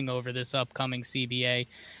looming over this upcoming CBA?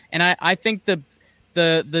 And I think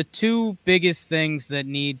the two biggest things that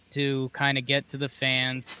need to kind of get to the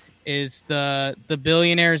fans is the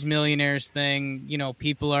billionaires, millionaires thing.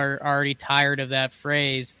 People are already tired of that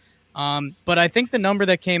phrase. But I think the number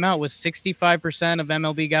that came out was 65% of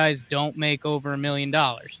MLB guys don't make over $1 million.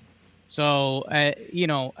 So,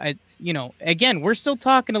 again, we're still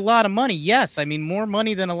talking a lot of money. Yes, I mean, more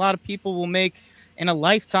money than a lot of people will make in a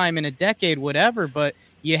lifetime, in a decade, whatever. But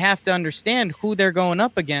you have to understand who they're going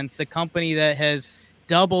up against, the company that has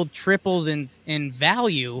doubled, tripled in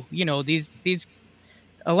value.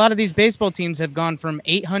 A lot of these baseball teams have gone from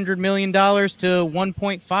 $800 million to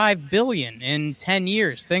 $1.5 billion in 10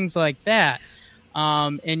 years, things like that.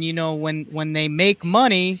 When they make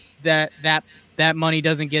money, that money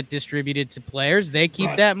doesn't get distributed to players. They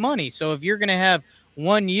keep that money. So if you're going to have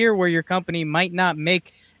 1 year where your company might not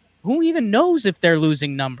make, who even knows if they're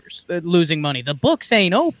losing money? The books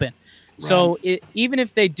ain't open. So even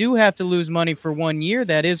if they do have to lose money for 1 year,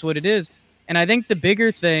 that is what it is. And I think the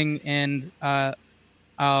bigger thing, and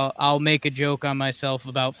I'll make a joke on myself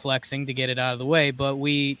about flexing to get it out of the way, but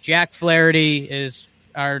Jack Flaherty is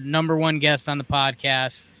our number one guest on the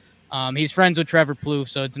podcast. He's friends with Trevor Plouffe,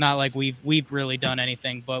 so it's not like we've really done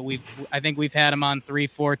anything, but I think we've had him on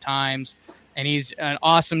 3-4 times, and he's an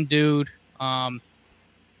awesome dude,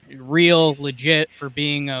 real legit for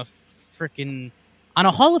being a freaking on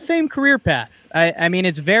a Hall of Fame career path. I mean,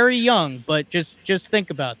 it's very young, but just think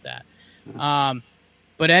about that.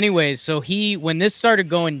 But anyways, so when this started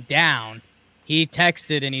going down, he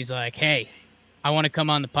texted and he's like, "Hey, I want to come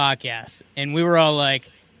on the podcast," and we were all like,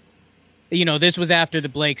 this was after the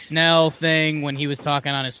Blake Snell thing when he was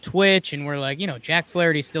talking on his Twitch, and we're like, Jack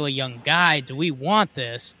Flaherty's still a young guy. Do we want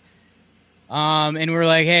this? And we're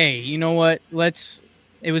like, hey, you know what?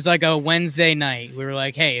 It was like a Wednesday night. We were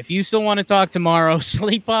like, hey, if you still want to talk tomorrow,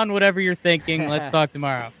 sleep on whatever you're thinking. Let's talk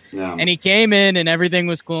tomorrow. Yeah. And he came in and everything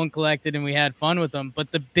was cool and collected and we had fun with him.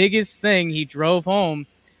 But the biggest thing he drove home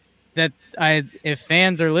that if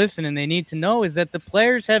fans are listening, they need to know is that the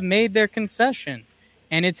players have made their concession.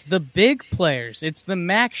 And it's the big players. It's the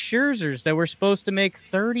Max Scherzers that were supposed to make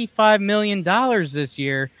 $35 million this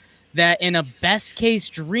year, that in a best-case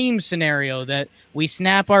dream scenario that we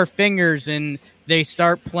snap our fingers and they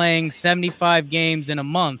start playing 75 games in a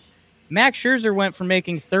month. Max Scherzer went from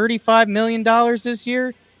making $35 million this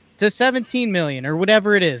year to $17 million or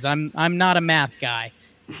whatever it is. I'm not a math guy.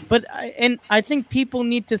 But I think people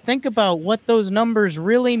need to think about what those numbers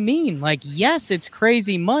really mean. Like, yes, it's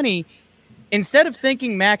crazy money. Instead of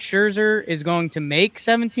thinking Max Scherzer is going to make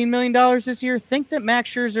 $17 million this year, think that Max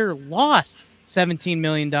Scherzer lost $17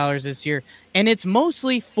 million this year. And it's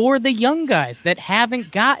mostly for the young guys that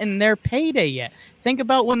haven't gotten their payday yet. Think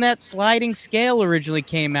about when that sliding scale originally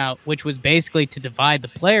came out, which was basically to divide the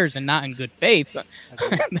players and not in good faith.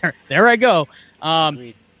 there I go.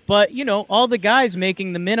 But, all the guys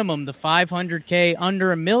making the minimum, the $500K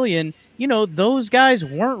under $1 million, those guys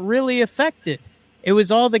weren't really affected. It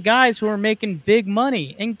was all the guys who were making big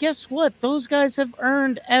money. And guess what? Those guys have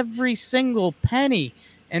earned every single penny.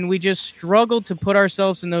 And we just struggled to put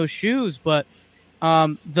ourselves in those shoes. But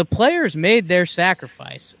the players made their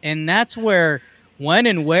sacrifice. And that's where when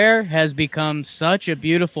and where has become such a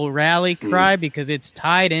beautiful rally cry, because it's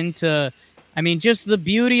tied into, just the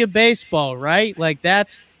beauty of baseball, right? Like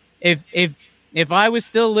that's, if I was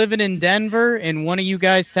still living in Denver and one of you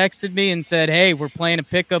guys texted me and said, hey, we're playing a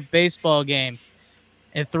pickup baseball game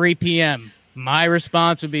at 3 p.m., my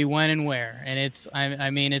response would be when and where. And it's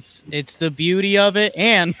the beauty of it,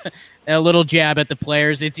 and a little jab at the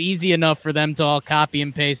players. It's easy enough for them to all copy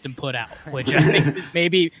and paste and put out, which I think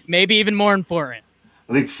is maybe even more important.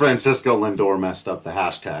 I think Francisco Lindor messed up the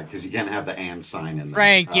hashtag because you can't have the and sign in there.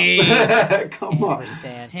 Frankie. Come on.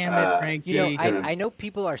 Damn it, Frankie. I know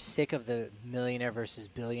people are sick of the millionaire versus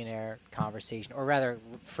billionaire conversation, or rather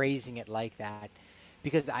phrasing it like that,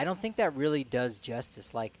 because I don't think that really does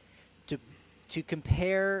justice. Like, to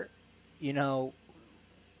compare,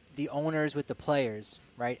 the owners with the players,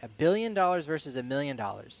 right? $1 billion versus $1 million.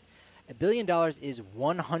 $1 billion is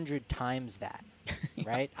 100 times that,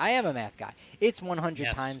 right? I am a math guy. It's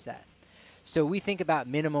 100 times that. So we think about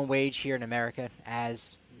minimum wage here in America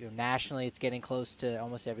as nationally, it's getting close to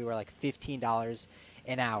almost everywhere, like $15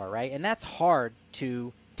 an hour, right? And that's hard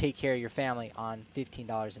to take care of your family on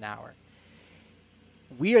 $15 an hour.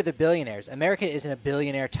 We are the billionaires. America isn't a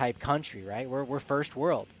billionaire-type country, right? We're first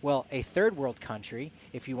world. Well, a third world country,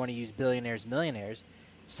 if you want to use billionaires, millionaires,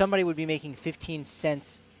 somebody would be making 15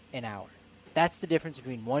 cents an hour. That's the difference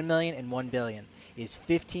between 1 million and 1 billion, is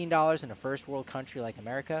 $15 in a first world country like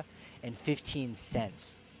America and 15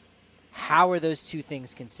 cents. How are those two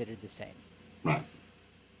things considered the same? Right.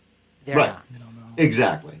 They're not.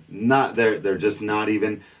 Exactly. They're just not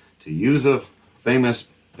even, to use a famous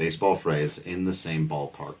baseball phrase, in the same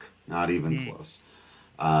ballpark. Not even close.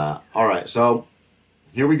 All right, so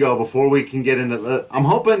here we go. Before we can get into I'm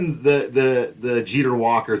hoping the Jeter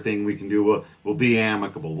Walker thing we can do will be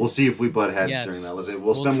amicable. We'll see if we butt heads during that.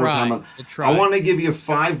 We'll spend more time on. I want to give you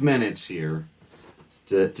 5 minutes here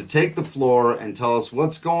to take the floor and tell us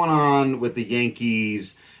what's going on with the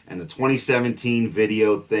Yankees and the 2017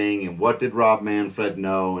 video thing, and what did Rob Manfred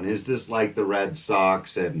know, and is this like the Red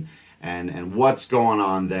Sox, and what's going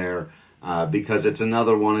on there, because it's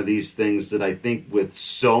another one of these things that I think with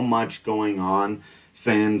so much going on,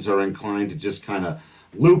 fans are inclined to just kind of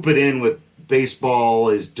loop it in with baseball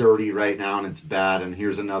is dirty right now and it's bad, and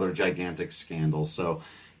here's another gigantic scandal. So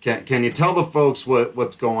can you tell the folks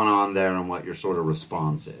what's going on there and what your sort of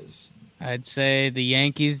response is? I'd say the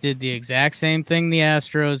Yankees did the exact same thing the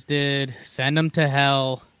Astros did. Send them to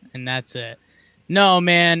hell, and that's it. No,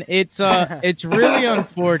 man, it's really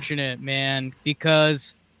unfortunate, man,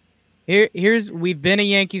 because we've been a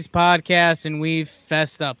Yankees podcast and we've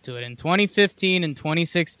fessed up to it. In 2015 and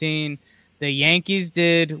 2016, the Yankees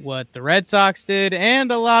did what the Red Sox did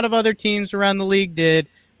and a lot of other teams around the league did,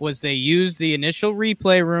 was they used the initial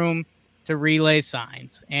replay room to relay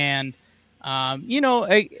signs. And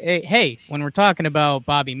hey, when we're talking about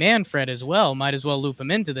Bobby Manfred as well, might as well loop him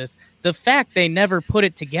into this. The fact they never put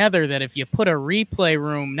it together that if you put a replay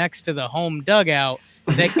room next to the home dugout,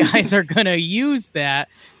 that guys are going to use that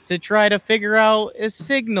to try to figure out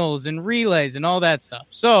signals and relays and all that stuff.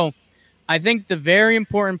 So I think the very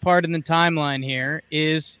important part in the timeline here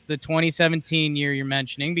is the 2017 year you're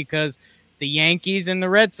mentioning, because the Yankees and the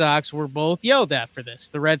Red Sox were both yelled at for this.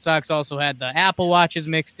 The Red Sox also had the Apple Watches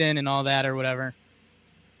mixed in and all that or whatever.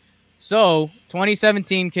 So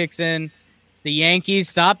 2017 kicks in. The Yankees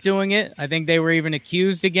stopped doing it. I think they were even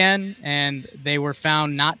accused again, and they were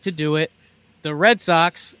found not to do it. The Red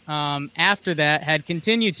Sox, after that, had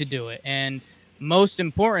continued to do it. And most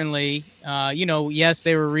importantly, yes,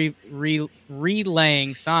 they were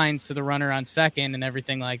relaying signs to the runner on second and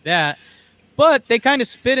everything like that. But they kind of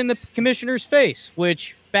spit in the commissioner's face,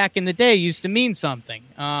 which back in the day used to mean something,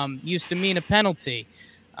 used to mean a penalty.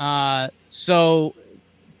 But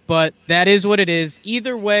that is what it is.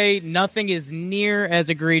 Either way, nothing is near as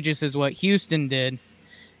egregious as what Houston did.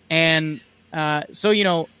 And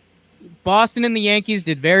Boston and the Yankees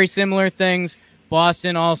did very similar things.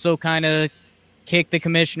 Boston also kind of kicked the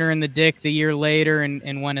commissioner in the dick the year later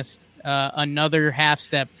and went another half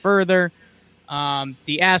step further.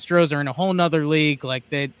 The Astros are in a whole nother league. Like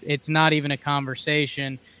it's not even a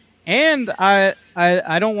conversation. And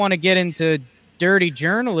I don't want to get into dirty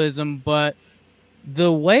journalism, but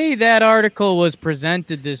the way that article was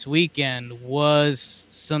presented this weekend was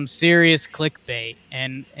some serious clickbait.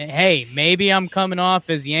 And hey, maybe I'm coming off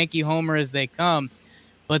as Yankee homer as they come,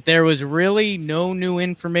 but there was really no new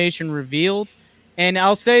information revealed. And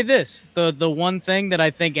I'll say this, the one thing that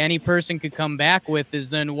I think any person could come back with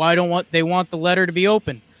is then why don't they want the letter to be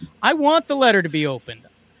opened? I want the letter to be opened.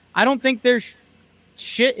 I don't think there's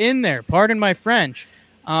shit in there, pardon my French.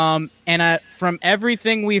 From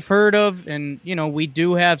everything we've heard of, and, we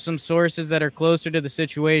do have some sources that are closer to the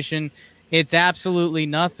situation, it's absolutely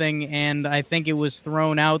nothing. And I think it was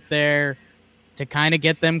thrown out there to kind of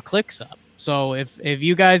get them clicks up. So if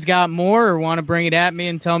you guys got more or want to bring it at me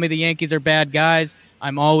and tell me the Yankees are bad guys,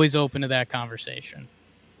 I'm always open to that conversation.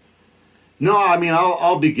 No, I mean,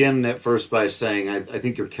 I'll begin at first by saying I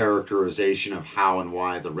think your characterization of how and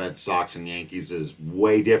why the Red Sox and Yankees is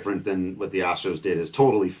way different than what the Astros did is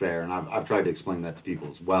totally fair, and I've tried to explain that to people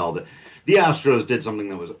as well. That the Astros did something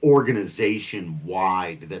that was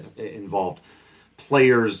organization-wide, that involved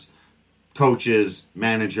players, coaches,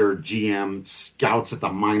 manager, GM, scouts at the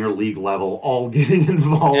minor league level, all getting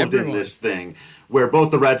involved in this thing, where both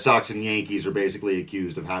the Red Sox and Yankees are basically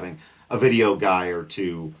accused of having a video guy or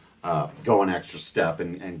two go an extra step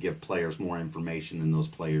and give players more information than those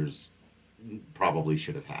players probably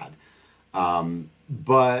should have had.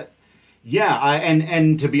 But yeah,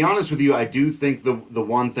 and to be honest with you, I do think the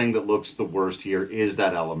one thing that looks the worst here is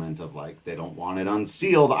that element of like they don't want it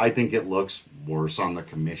unsealed. I think it looks worse on the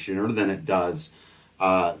commissioner than it does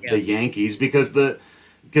the Yankees because there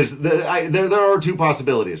are two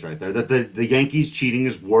possibilities right there, that the Yankees cheating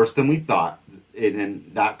is worse than we thought,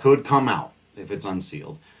 and that could come out if it's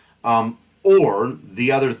unsealed. Or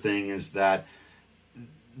the other thing is that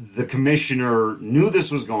the commissioner knew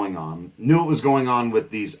this was going on, knew what was going on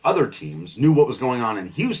with these other teams, knew what was going on in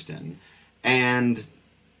Houston, and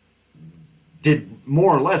did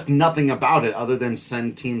more or less nothing about it other than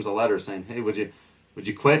send teams a letter saying, hey, would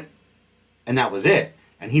you quit? And that was it.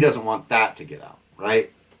 And he doesn't want that to get out,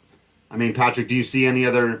 right? I mean, Patrick, do you see any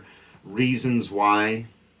other reasons why?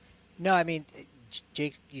 No, I mean,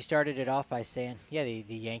 Jake, you started it off by saying, yeah, the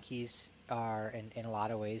Yankees are in a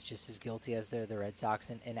lot of ways just as guilty as the Red Sox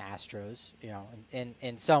and Astros,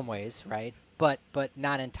 in some ways, right? But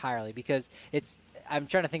not entirely, because I'm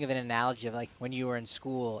trying to think of an analogy of like when you were in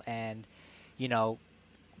school and,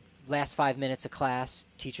 last 5 minutes of class,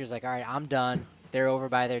 teacher's like, all right, I'm done. They're over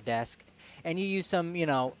by their desk. And you use some,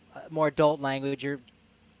 more adult language. You're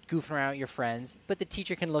goofing around with your friends, but the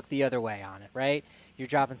teacher can look the other way on it, right? You're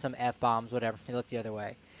dropping some F-bombs, whatever. They look the other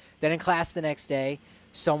way. Then in class the next day,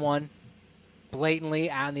 someone blatantly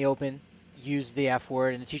out in the open used the F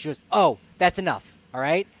word, and the teacher goes, oh, that's enough, all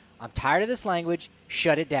right? I'm tired of this language.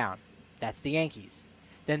 Shut it down. That's the Yankees.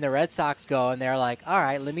 Then the Red Sox go, and they're like, all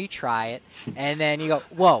right, let me try it. And then you go,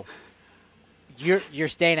 whoa, you're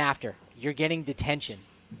staying after. You're getting detention.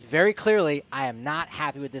 It's very clearly, I am not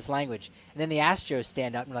happy with this language. And then the Astros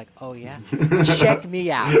stand up and are like, oh, yeah, check me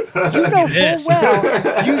out. You know full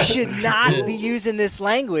well you should not be using this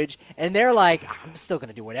language. And they're like, I'm still going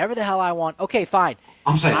to do whatever the hell I want. Okay, fine.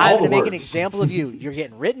 I'm going to make an example of you. You're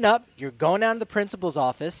getting written up. You're going down to the principal's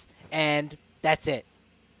office, and that's it.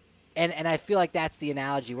 And I feel like that's the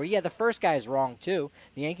analogy where, yeah, the first guy is wrong too.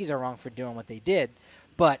 The Yankees are wrong for doing what they did.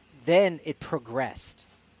 But then it progressed.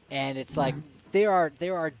 And it's like, there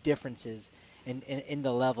are differences in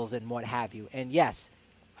the levels and what have you. And yes,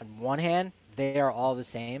 on one hand, they are all the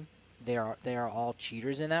same. They are all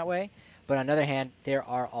cheaters in that way. But on the other hand, there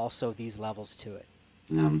are also these levels to it.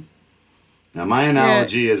 Now, my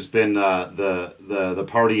analogy has been the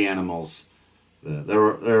party animals.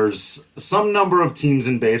 There's some number of teams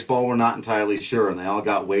in baseball, we're not entirely sure, and they all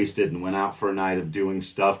got wasted and went out for a night of doing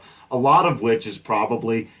stuff, a lot of which is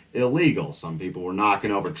probably illegal. Some people were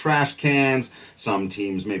knocking over trash cans. Some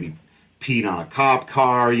teams maybe peed on a cop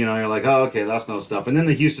car. You know, you're like, oh, okay, that's no stuff. And then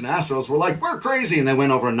the Houston Astros were like, we're crazy. And they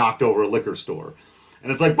went over and knocked over a liquor store.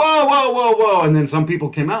 And it's like, whoa, whoa, whoa, whoa. And then some people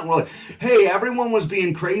came out and were like, hey, everyone was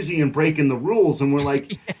being crazy and breaking the rules. And we're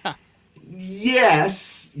like,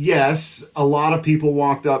 yes, a lot of people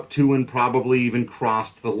walked up to and probably even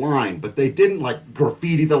crossed the line, but they didn't like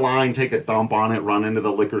graffiti the line, take a dump on it, run into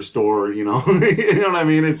the liquor store, you know. You know what I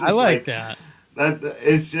mean? It's just I like that.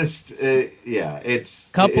 It's just it's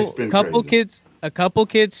been crazy. A couple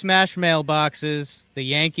kids smashed mailboxes, the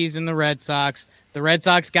Yankees and the Red Sox. The Red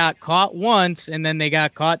Sox got caught once, and then they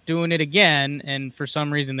got caught doing it again, and for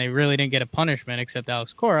some reason they really didn't get a punishment except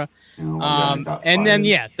Alex Cora. And then,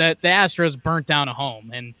 the Astros burnt down a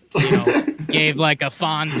home and, gave like a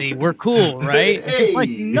Fonzie. We're cool, right? Hey. Like,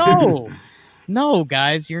 no,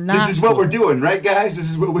 guys, you're not. This is what we're doing, right, guys? This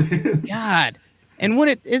is what we God.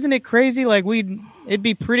 And isn't it crazy? Like, it'd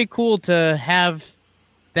be pretty cool to have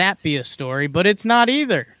that be a story, but it's not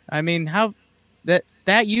either. I mean,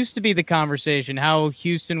 that used to be the conversation, how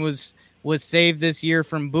Houston was saved this year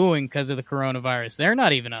from booing because of the coronavirus. They're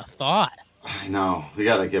not even a thought. I know. We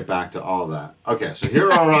got to get back to all that. Okay, so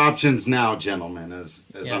here are our options now, gentlemen, as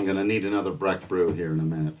yes. I'm going to need another Breck brew here in a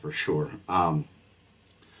minute for sure.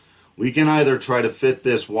 We can either try to fit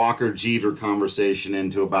this Walker Jeter conversation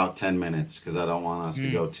into about 10 minutes, because I don't want us to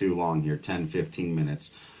go too long here, 10, 15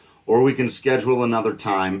 minutes. Or we can schedule another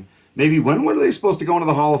time. Maybe when were they supposed to go into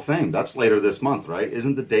the Hall of Fame? That's later this month, right?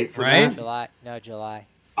 Isn't the date for that? July.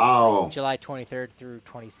 Oh. July 23rd through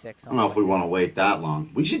 26th. I don't know if we want to wait that long.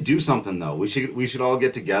 We should do something, though. We should all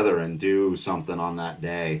get together and do something on that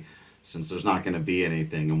day, since there's not going to be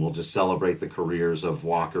anything, and we'll just celebrate the careers of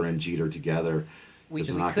Walker and Jeter together. We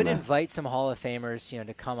could invite some Hall of Famers,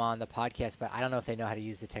 to come on the podcast, but I don't know if they know how to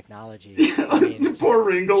use the technology. I mean, poor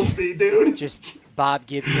Ringlesby, dude. Just Bob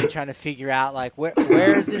Gibson trying to figure out, like, where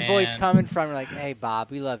is this voice coming from? We're like, hey, Bob,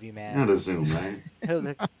 we love you, man. Not a Zoom, right?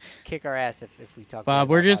 He'll kick our ass if we talk. Bob,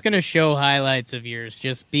 we're just gonna show highlights of yours.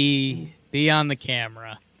 Just be on the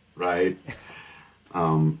camera, right?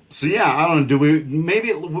 So yeah, I don't know. Do we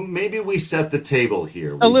maybe we set the table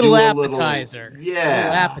here? A little appetizer. Yeah, a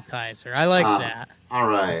little appetizer. I like that. All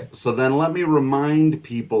right. So then let me remind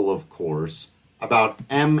people, of course, about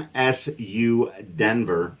MSU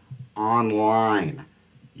Denver online.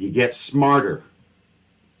 You get smarter.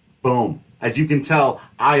 Boom. As you can tell,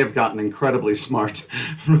 I have gotten incredibly smart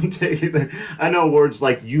from taking that. I know words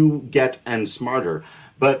like you get and smarter,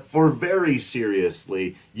 but for very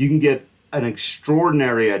seriously, you can get an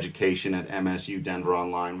extraordinary education at MSU Denver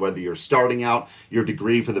Online, whether you're starting out your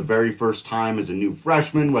degree for the very first time as a new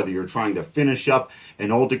freshman, whether you're trying to finish up an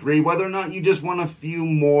old degree, whether or not you just want a few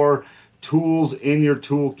more tools in your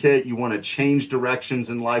toolkit, you want to change directions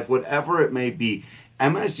in life, whatever it may be.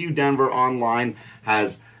 MSU Denver Online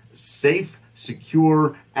has safe,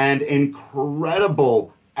 secure, and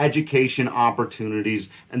incredible education opportunities,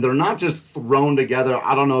 and they're not just thrown together.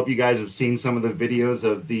 I don't know if you guys have seen some of the videos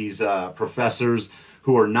of these professors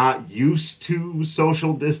who are not used to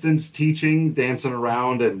social distance teaching, dancing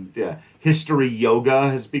around, and history yoga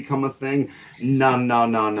has become a thing.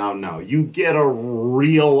 No. You get a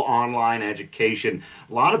real online education.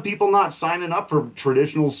 A lot of people not signing up for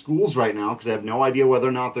traditional schools right now because they have no idea whether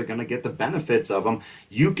or not they're going to get the benefits of them.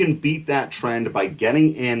 You can beat that trend by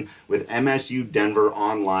getting in with MSU Denver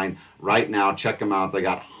Online right now. Check them out. They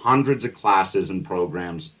got hundreds of classes and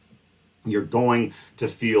programs. You're going to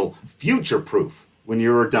feel future-proof when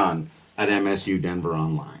you're done at MSU Denver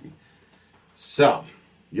Online. So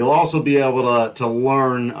you'll also be able to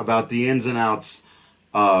learn about the ins and outs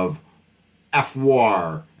of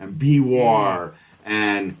FWAR and BWAR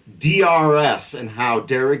and DRS, and how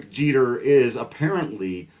Derek Jeter is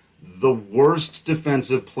apparently the worst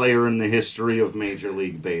defensive player in the history of Major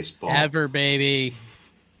League Baseball. Ever, baby.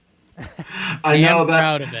 I know that.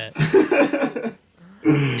 Proud of it.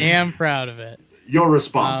 Damn proud of it. Your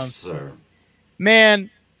response, sir. Man,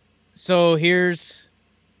 so here's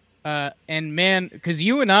and man, because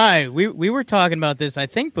you and I, we were talking about this, I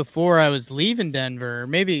think before I was leaving Denver, or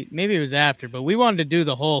maybe it was after, but we wanted to do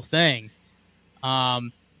the whole thing.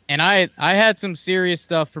 And I had some serious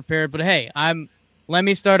stuff prepared, but hey, let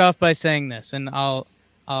me start off by saying this, and I'll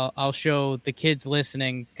show the kids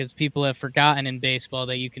listening, because people have forgotten in baseball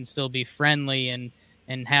that you can still be friendly and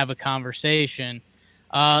have a conversation.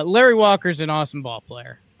 Larry Walker's an awesome ball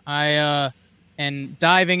player. And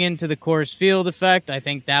diving into the Coors Field effect, I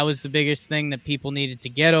think that was the biggest thing that people needed to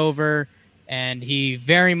get over, and he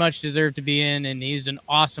very much deserved to be in, and he's an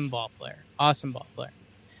awesome ball player. Awesome ball player.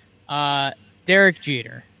 Derek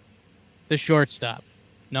Jeter, the shortstop,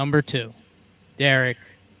 number 2. Derek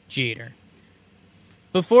Jeter.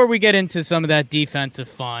 Before we get into some of that defensive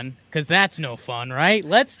fun, because that's no fun, right?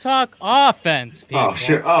 Let's talk offense, people. Oh,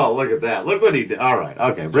 sure. Oh, look at that. Look what he did. All right.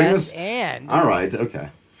 Okay. Bring us. All right. Okay.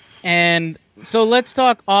 And so let's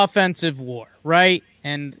talk offensive WAR, right?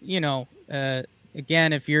 And,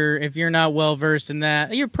 again, if you're not well versed in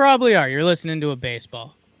that, you probably are. You're listening to a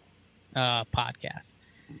baseball podcast.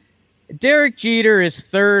 Derek Jeter is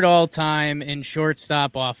 3rd all-time in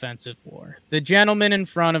shortstop offensive WAR. The gentleman in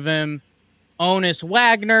front of him, Honus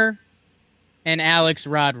Wagner and Alex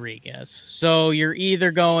Rodriguez. So you're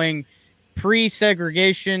either going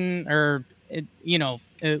pre-segregation or,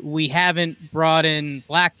 we haven't brought in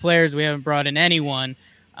black players. We haven't brought in anyone.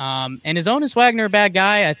 And is Honus Wagner a bad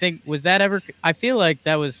guy? I think, was that ever, I feel like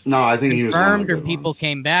that was no, I think he was confirmed, or people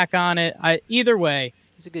came back on it. Either way,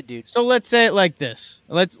 he's a good dude. So let's say it like this.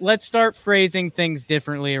 Let's start phrasing things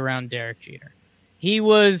differently around Derek Jeter. He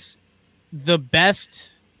was the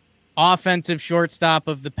best offensive shortstop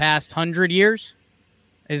of the past 100 years.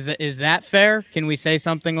 Is that fair? Can we say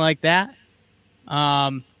something like that?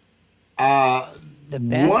 The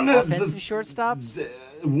best offensive shortstops?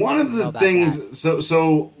 One of the things,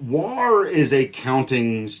 so WAR is a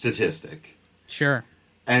counting statistic. Sure.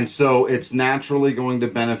 And so it's naturally going to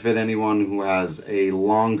benefit anyone who has a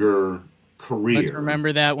longer career. Let's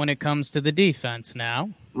remember that when it comes to the defense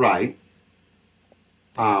now. Right.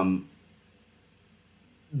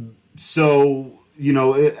 So,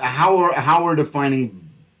 how we're defining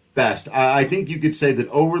best, I think you could say that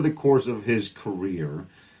over the course of his career,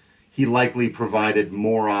 he likely provided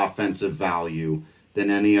more offensive value than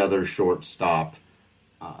any other shortstop,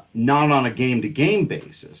 not on a game-to-game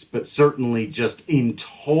basis, but certainly just in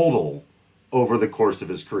total over the course of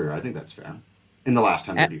his career. I think that's fair. In the last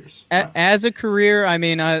 100 years. As a career, I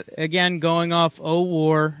mean, again, going off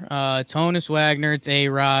WAR, it's Honus Wagner, it's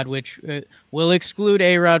A-Rod, which we'll exclude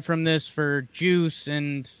A-Rod from this for juice,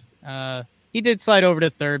 and he did slide over to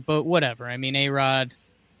 3rd, but whatever. I mean, A-Rod,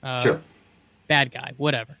 sure. Bad guy,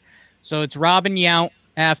 whatever. So it's Robin Yount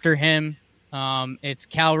after him. It's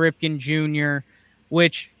Cal Ripken Jr.,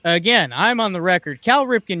 which, again, I'm on the record. Cal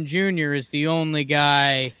Ripken Jr. is the only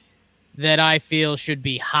guy that I feel should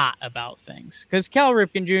be hot about things, because Cal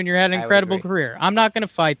Ripken Jr. had an incredible career. I'm not going to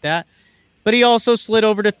fight that, but he also slid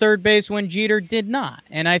over to 3rd base when Jeter did not.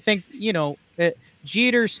 And I think,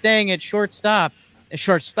 Jeter staying at shortstop. I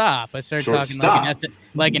started talking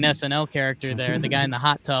like an SNL character there, the guy in the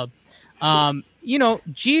hot tub.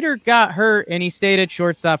 Jeter got hurt and he stayed at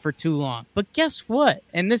shortstop for too long. But guess what?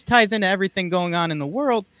 And this ties into everything going on in the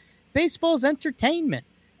world. Baseball's entertainment.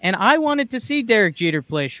 And I wanted to see Derek Jeter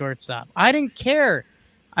play shortstop. I didn't care.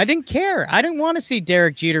 I didn't want to see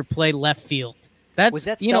Derek Jeter play left field. Was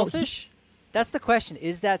that selfish? That's the question.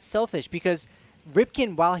 Is that selfish? Because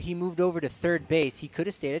Ripken, while he moved over to 3rd base, he could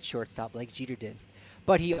have stayed at shortstop like Jeter did.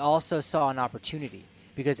 But he also saw an opportunity,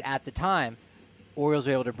 because at the time, Orioles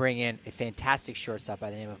were able to bring in a fantastic shortstop by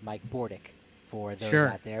the name of Mike Bordick, for those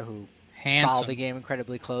out there who follow the game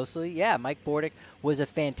incredibly closely. Yeah, Mike Bordick was a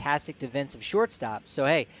fantastic defensive shortstop. So,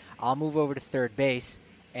 hey, I'll move over to 3rd base,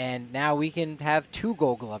 and now we can have 2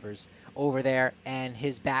 Gold Glovers over there, and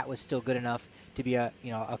his bat was still good enough to be a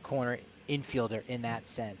corner infielder in that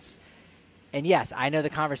sense. And yes, I know the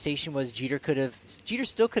conversation was Jeter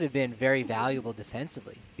still could have been very valuable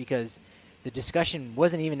defensively, because the discussion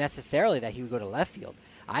wasn't even necessarily that he would go to left field.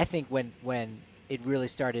 I think when it really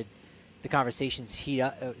started, the conversations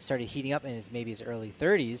started heating up in his early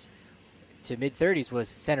 30s to mid 30s, was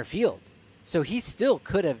center field. So he still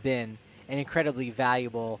could have been an incredibly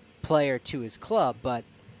valuable player to his club, but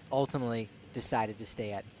ultimately decided to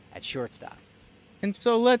stay at shortstop. And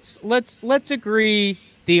so let's agree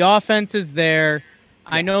the offense is there.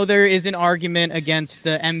 I know there is an argument against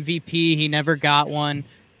the MVP. He never got one,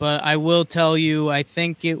 but I will tell you, I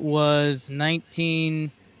think it was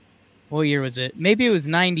 19. What year was it? Maybe it was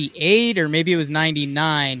 98 or maybe it was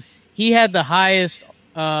 99. He had the highest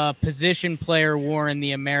position player war in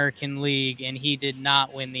the American League, and he did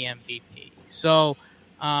not win the MVP. So,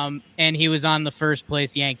 and he was on the first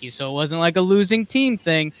place Yankees. So it wasn't like a losing team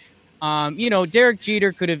thing. Derek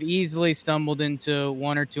Jeter could have easily stumbled into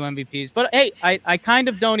one or two MVPs, but hey, I kind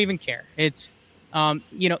of don't even care. It's,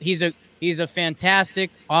 he's a fantastic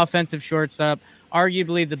offensive shortstop,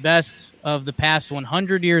 arguably the best of the past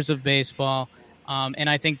 100 years of baseball, and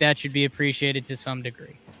I think that should be appreciated to some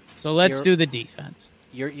degree. So let's do the defense.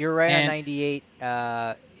 You're right on 98.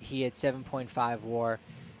 He had 7.5 WAR,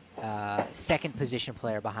 second position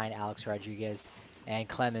player behind Alex Rodriguez. And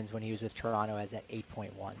Clemens, when he was with Toronto, has at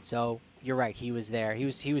 8.1. So you're right. He was there. He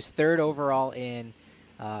was third overall in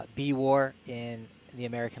B-WAR in the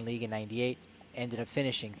American League in 98. Ended up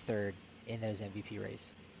finishing third in those MVP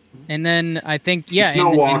race. And then I think, it's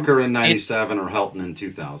no Walker in 97 or Helton in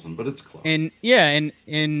 2000, but it's close. In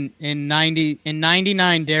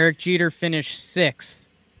 99, Derek Jeter finished sixth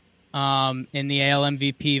in the AL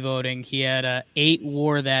MVP voting. He had a 8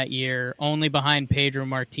 WAR that year, only behind Pedro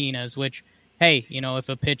Martinez, which, hey, if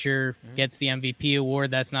a pitcher gets the MVP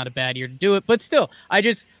award, that's not a bad year to do it. But still, I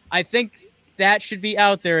think that should be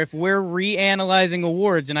out there if we're reanalyzing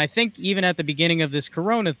awards. And I think even at the beginning of this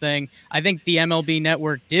Corona thing, I think the MLB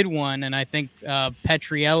Network did one, and I think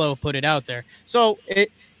Petriello put it out there. So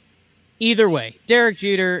either way, Derek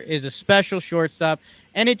Jeter is a special shortstop,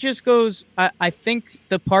 and it just goes, I think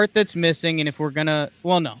the part that's missing, and if we're going to,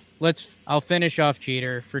 I'll finish off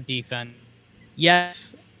Jeter for defense.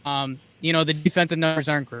 Yes, the defensive numbers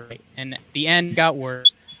aren't great, and the end got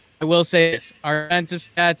worse. I will say this: our defensive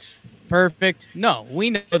stats perfect? No,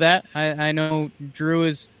 we know that. I know Drew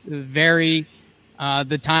is very.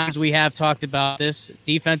 The times we have talked about this,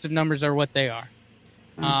 defensive numbers are what they are.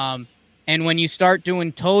 And when you start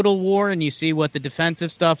doing total WAR and you see what the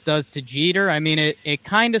defensive stuff does to Jeter, I mean, it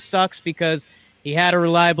kind of sucks because he had a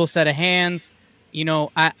reliable set of hands.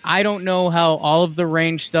 I don't know how all of the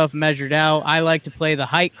range stuff measured out. I like to play the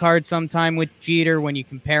height card sometime with Jeter when you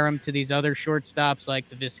compare him to these other shortstops like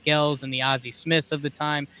the Vizquels and the Ozzie Smiths of the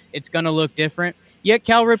time. It's going to look different. Yet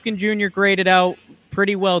Cal Ripken Jr. graded out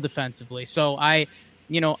pretty well defensively. So I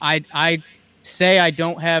say I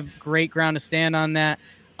don't have great ground to stand on that.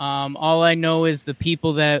 All I know is the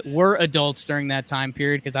people that were adults during that time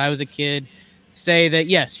period, because I was a kid, say that,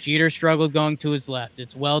 yes, Jeter struggled going to his left.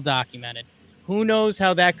 It's well documented. Who knows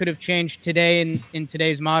how that could have changed today in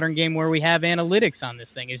today's modern game where we have analytics on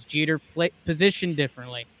this thing? Is Jeter positioned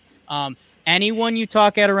differently? Anyone you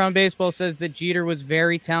talk at around baseball says that Jeter was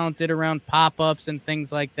very talented around pop-ups and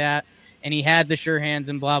things like that, and he had the sure hands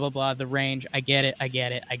and blah, blah, blah, the range. I get it.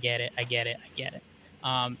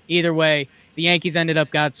 Either way, the Yankees ended up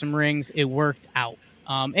got some rings. It worked out.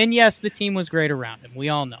 And yes, the team was great around him. We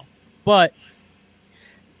all know. But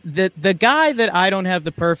the guy that I don't have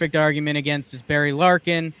the perfect argument against is Barry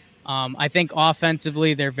Larkin. I think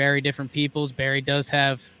offensively they're very different peoples. Barry does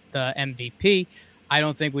have the MVP. I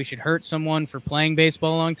don't think we should hurt someone for playing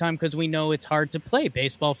baseball a long time because we know it's hard to play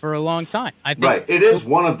baseball for a long time. I think right. It is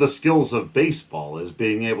one of the skills of baseball is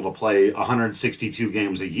being able to play 162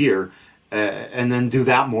 games a year and then do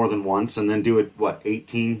that more than once and then do it,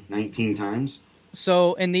 18, 19 times?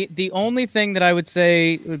 So, and the only thing that I would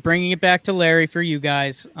say, bringing it back to Larry for you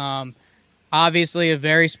guys, obviously a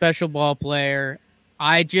very special ball player.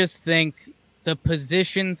 I just think the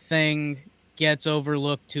position thing gets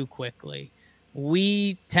overlooked too quickly.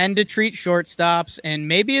 We tend to treat shortstops, and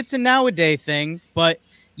maybe it's a nowadays thing, but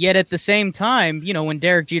yet at the same time, when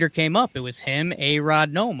Derek Jeter came up, it was him,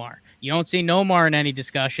 A-Rod, Nomar. You don't see Nomar in any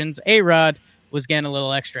discussions. A-Rod was getting a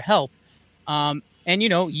little extra help. And,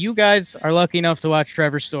 you guys are lucky enough to watch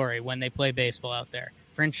Trevor Story when they play baseball out there.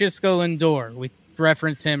 Francisco Lindor, we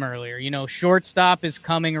referenced him earlier. Shortstop is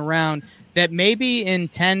coming around that maybe in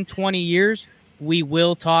 10, 20 years, we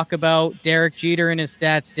will talk about Derek Jeter and his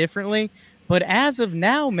stats differently. But as of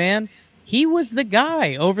now, man, he was the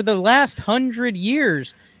guy over the last 100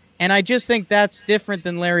 years. And I just think that's different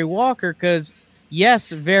than Larry Walker because, yes,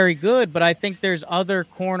 very good, but I think there's other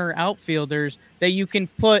corner outfielders that you can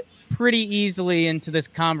put pretty easily into this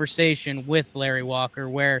conversation with Larry Walker,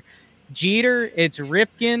 where Jeter, it's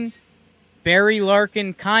Ripken, Barry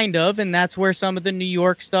Larkin, kind of, and that's where some of the New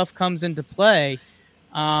York stuff comes into play.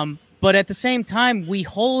 But at the same time, we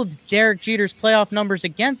hold Derek Jeter's playoff numbers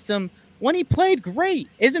against him when he played great.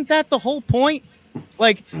 Isn't that the whole point?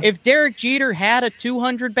 Like, if Derek Jeter had a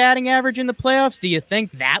 200 batting average in the playoffs, do you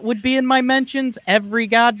think that would be in my mentions every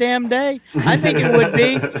goddamn day? I think it would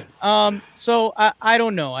be. So I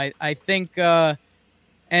don't know. I think,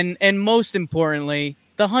 and most importantly,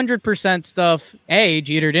 the 100% stuff, A,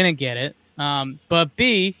 Jeter didn't get it. But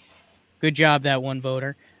B, good job, that one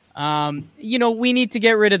voter. We need to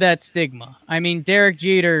get rid of that stigma. I mean, Derek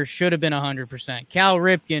Jeter should have been 100%. Cal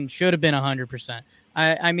Ripken should have been 100%.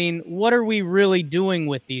 I mean, what are we really doing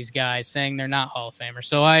with these guys saying they're not Hall of Famers?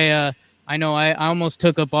 So I know I almost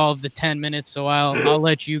took up all of the 10 minutes, so I'll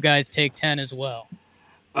let you guys take 10 as well.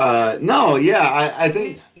 No, yeah, I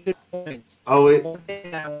think. Oh wait. One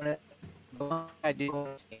thing I do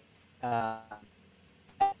want to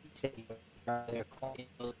say, they're calling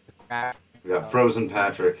the craft. We got Frozen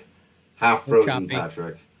Patrick, half Frozen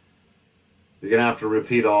Patrick. You're gonna have to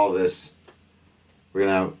repeat all this. We're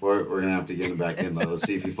gonna have to get him back in though. Let's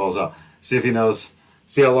see if he falls out. See if he knows.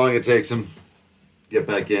 See how long it takes him. Get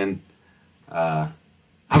back in. I'm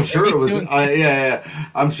sure it was.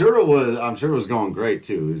 I'm sure it was. I'm sure it was going great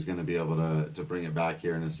too. He's gonna be able to bring it back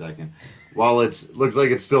here in a second. While looks like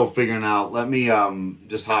it's still figuring out. Let me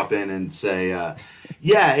just hop in and say,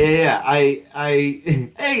 yeah. Hey,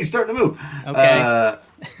 he's starting to move. Okay.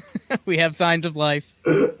 We have signs of life.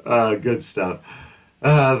 Good stuff.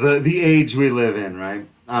 The age we live in, right?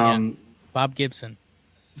 Bob Gibson.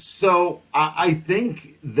 So I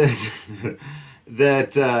think that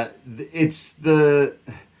that it's the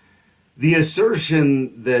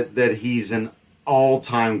assertion that he's an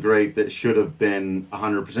all-time great that should have been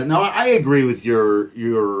 100%. Now I agree with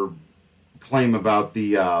your claim about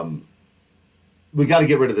the we got to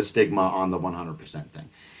get rid of the stigma on the 100% thing,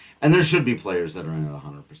 and there should be players that are in at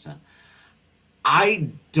 100%. I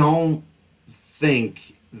don't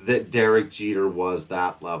think that Derek Jeter was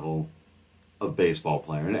that level of baseball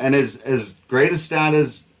player. And as great a stat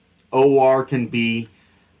as OR can be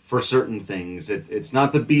for certain things, it's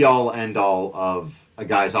not the be-all, end-all of a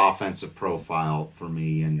guy's offensive profile for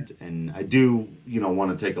me. And I do,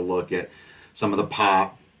 want to take a look at some of the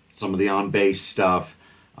pop, some of the on-base stuff.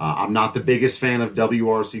 I'm not the biggest fan of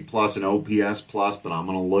WRC plus and OPS plus, but I'm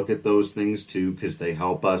going to look at those things too because they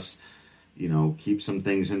help us keep some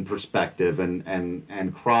things in perspective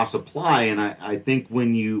and cross-apply. And I think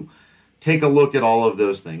when you take a look at all of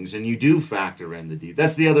those things and you do factor in the deep,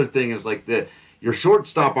 that's the other thing is like your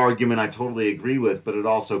shortstop argument I totally agree with, but it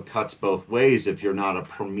also cuts both ways if you're not a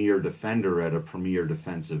premier defender at a premier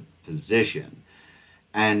defensive position.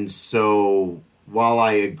 And so while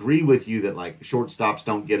I agree with you that like shortstops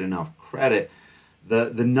don't get enough credit,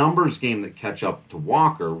 the numbers game that catch up to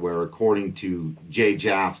Walker, where according to Jay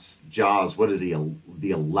Jaff's Jaws, what is he,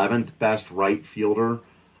 the 11th best right fielder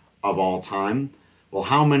of all time? Well,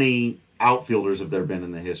 how many outfielders have there been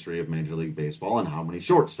in the history of Major League Baseball, and how many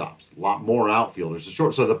shortstops? A lot more outfielders to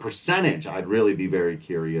short. So the percentage, I'd really be very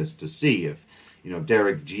curious to see if,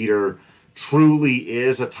 Derek Jeter truly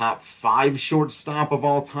is a top 5 shortstop of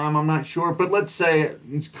all time. I'm not sure, but let's say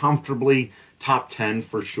he's comfortably top 10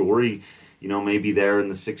 for sure. He, maybe there in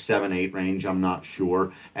the 6, 7, 8 range. I'm not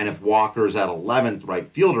sure. And if Walker's at 11th right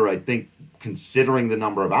fielder, I think considering the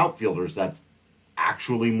number of outfielders, that's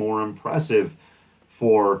actually more impressive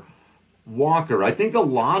for Walker. I think a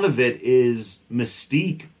lot of it is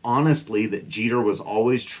mystique, honestly, that Jeter was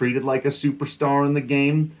always treated like a superstar in the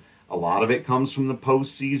game. A lot of it comes from the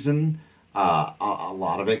postseason. A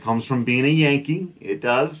lot of it comes from being a Yankee. It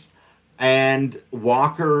does. And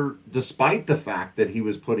Walker, despite the fact that he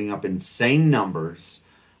was putting up insane numbers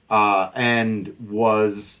and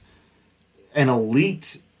was an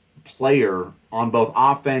elite player on both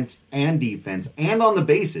offense and defense and on the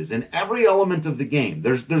bases in every element of the game.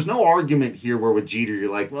 There's no argument here where with Jeter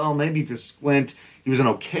you're like, well, maybe if you squint, he was an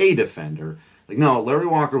okay defender. Like, no, Larry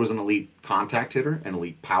Walker was an elite contact hitter, an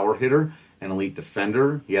elite power hitter, an elite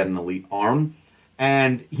defender. He had an elite arm.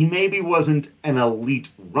 And he maybe wasn't an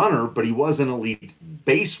elite runner, but he was an elite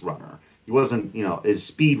base runner. He wasn't, his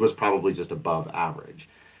speed was probably just above average.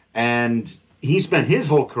 And he spent his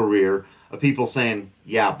whole career of people saying,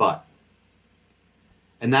 yeah, but.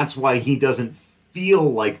 And that's why he doesn't feel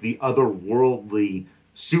like the otherworldly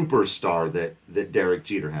superstar that Derek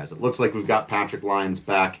Jeter has. It looks like we've got Patrick Lyons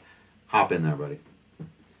back. Hop in there, buddy.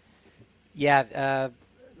 Yeah,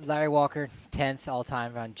 Larry Walker, 10th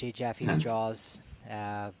all-time on Jay Jaffe's Jaws.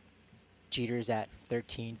 Jeter's at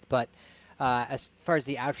 13th. But as far as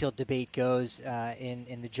the outfield debate goes,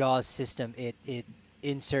 in the Jaws system, it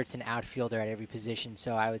inserts an outfielder at every position.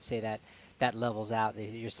 So I would say that levels out.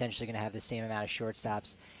 You're essentially going to have the same amount of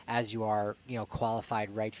shortstops as you are, qualified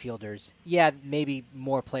right fielders. Yeah, maybe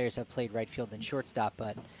more players have played right field than shortstop,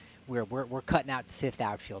 but we're cutting out the fifth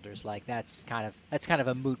outfielders. Like that's kind of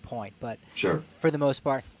a moot point. But sure, for the most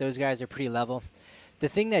part, those guys are pretty level. The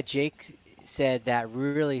thing that Jake said that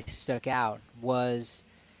really stuck out was,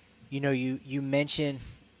 you mentioned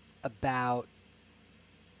about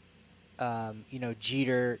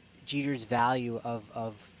Jeter's value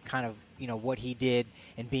of kind of what he did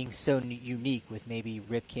and being so unique, with maybe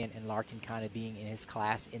Ripken and Larkin kind of being in his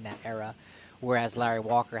class in that era, whereas Larry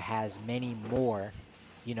Walker has many more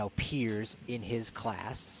peers in his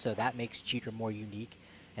class, so that makes Jeter more unique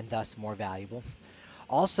and thus more valuable.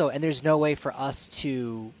 Also, and there's no way for us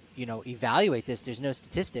to evaluate this, there's no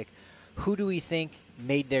statistic, who do we think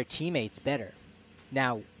made their teammates better?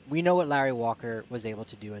 Now, we know what Larry Walker was able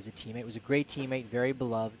to do as a teammate. He was a great teammate, very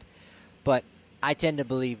beloved. But I tend to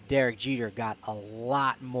believe Derek Jeter got a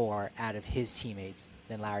lot more out of his teammates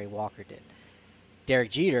than Larry Walker did.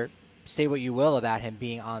 Derek Jeter, say what you will about him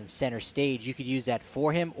being on center stage, you could use that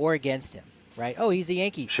for him or against him, right? Oh, he's a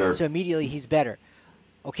Yankee, sure, so immediately he's better.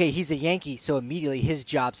 Okay, he's a Yankee, so immediately his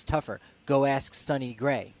job's tougher. Go ask Sonny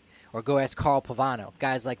Gray or go ask Carl Pavano,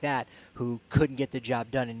 guys like that who couldn't get the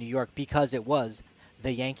job done in New York because it was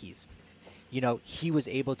the Yankees. He was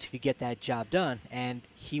able to get that job done, and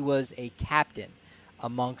he was a captain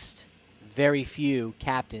amongst very few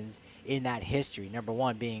captains in that history. Number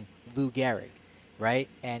one being Lou Gehrig, right?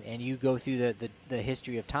 And you go through the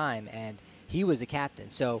history of time, and he was a captain.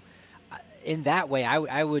 So in that way,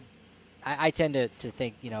 I tend to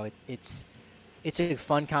think, it's a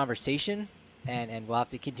fun conversation, and we'll have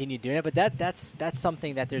to continue doing it. But that's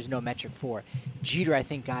something that there's no metric for. Jeter, I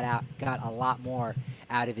think, got a lot more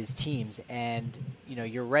out of his teams, and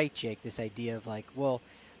you're right, Jake. This idea of like, well,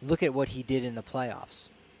 look at what he did in the playoffs.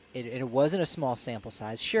 It wasn't a small sample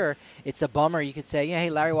size. Sure, it's a bummer. You could say, yeah, hey,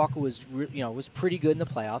 Larry Walker was pretty good in the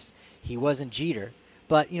playoffs. He wasn't Jeter,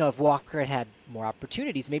 but if Walker had had more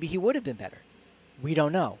opportunities, maybe he would have been better. We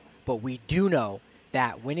don't know, but we do know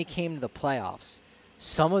that when it came to the playoffs,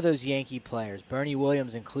 some of those Yankee players, Bernie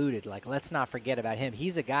Williams included, like let's not forget about him.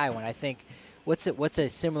 He's a guy when I think, what's a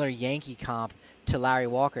similar Yankee comp to Larry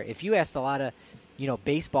Walker? If you asked a lot of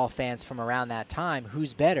baseball fans from around that time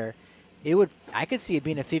who's better, I could see it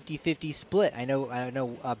being a 50-50 split. I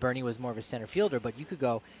know Bernie was more of a center fielder, but you could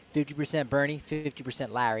go 50% Bernie,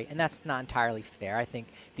 50% Larry, and that's not entirely fair. I think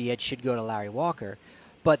the edge should go to Larry Walker,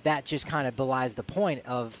 but that just kind of belies the point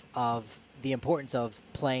of the importance of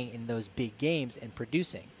playing in those big games and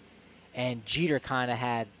producing. And Jeter kind of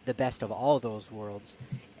had the best of all those worlds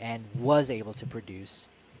and was able to produce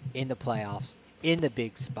in the playoffs, in the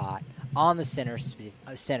big spot, on the center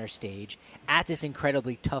stage, at this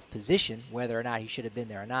incredibly tough position, whether or not he should have been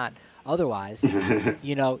there or not. Otherwise,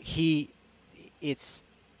 it's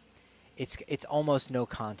almost no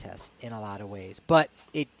contest in a lot of ways. But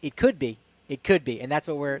it could be, and that's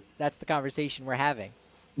the conversation we're having.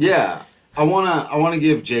 Yeah. I wanna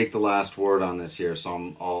give Jake the last word on this here,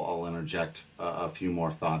 so I'll interject a few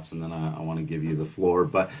more thoughts, and then I want to give you the floor.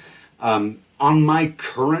 But on my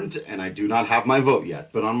current, and I do not have my vote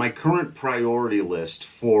yet, but on my current priority list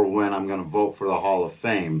for when I'm going to vote for the Hall of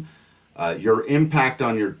Fame, your impact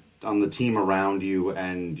on the team around you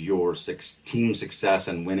and your team success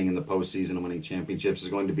and winning in the postseason and winning championships is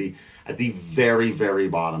going to be at the very, very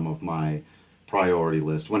bottom of my priority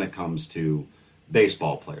list when it comes to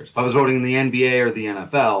baseball players. If I was voting in the NBA or the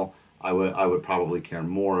NFL, I would probably care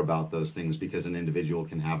more about those things because an individual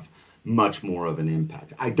can have much more of an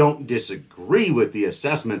impact. I don't disagree with the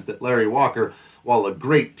assessment that Larry Walker, while a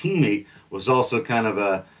great teammate, was also kind of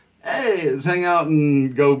a, hey, let's hang out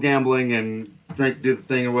and go gambling and drink, do the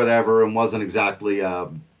thing or whatever, and wasn't exactly,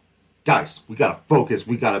 guys, we got to focus.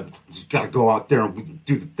 We got to go out there and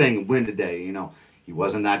do the thing and win today. He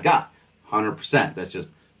wasn't that guy. 100%. That's just,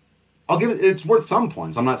 I'll give it, it's worth some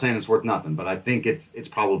points. I'm not saying it's worth nothing, but I think it's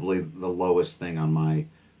probably the lowest thing on my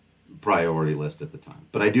priority list at the time.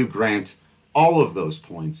 But I do grant all of those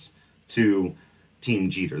points to Team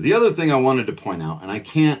Jeter. The other thing I wanted to point out, and I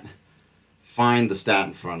can't find the stat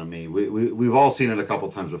in front of me. We've all seen it a couple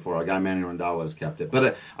times before. Our guy Manny Rondalla has kept it.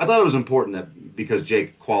 But I thought it was important that because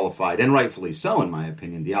Jake qualified, and rightfully so in my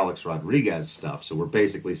opinion, the Alex Rodriguez stuff. So we're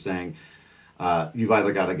basically saying you've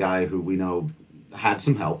either got a guy who we know had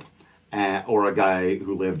some help, or a guy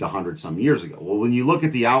who lived 100-some years ago. Well, when you look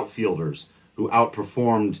at the outfielders who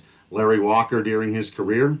outperformed Larry Walker during his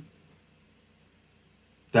career,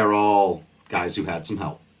 they're all guys who had some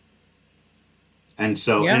help. And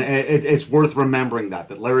so and it's worth remembering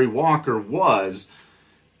that Larry Walker was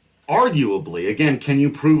arguably, again, can you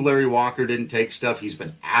prove Larry Walker didn't take stuff? He's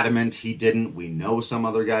been adamant he didn't. We know some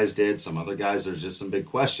other guys did. Some other guys, there's just some big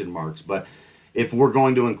question marks. But if we're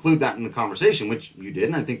going to include that in the conversation, which you did,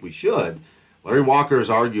 and I think we should, Larry Walker is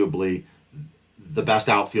arguably the best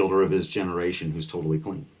outfielder of his generation who's totally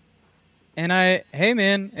clean. And hey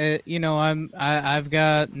man, I've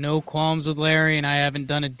got no qualms with Larry, and I haven't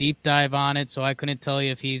done a deep dive on it, so I couldn't tell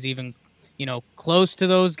you if he's even, close to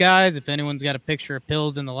those guys, if anyone's got a picture of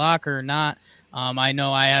pills in the locker or not. I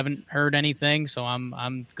know I haven't heard anything, so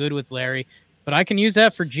I'm good with Larry. But I can use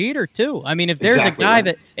that for Jeter too. I mean, if there's a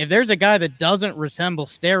guy that doesn't resemble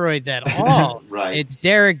steroids at all, right. It's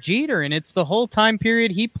Derek Jeter, and it's the whole time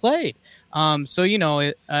period he played. So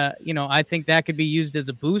I think that could be used as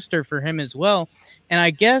a booster for him as well. And I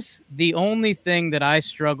guess the only thing that I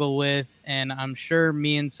struggle with, and I'm sure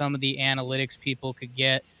me and some of the analytics people could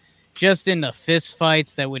get just into fist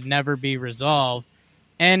fights that would never be resolved.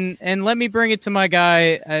 And let me bring it to my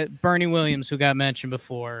guy, Bernie Williams, who got mentioned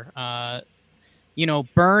before.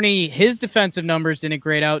 Bernie, his defensive numbers didn't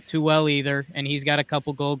grade out too well either, and he's got a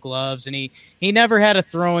couple Gold Gloves, and he never had a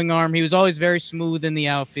throwing arm. He was always very smooth in the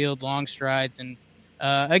outfield, long strides, and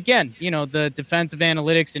again, the defensive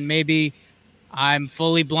analytics, and maybe I'm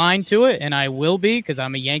fully blind to it, and I will be because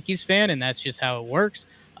I'm a Yankees fan, and that's just how it works.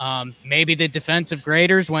 Maybe the defensive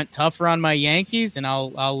graders went tougher on my Yankees, and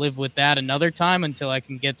I'll live with that another time until I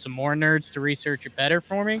can get some more nerds to research it better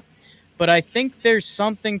for me. But I think there's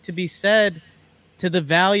something to be said to the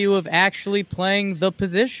value of actually playing the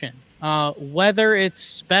position, whether it's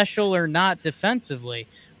special or not defensively.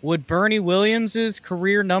 Would Bernie Williams's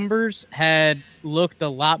career numbers had looked a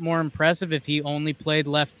lot more impressive if he only played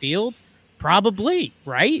left field? Probably,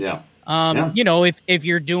 right? Yeah. If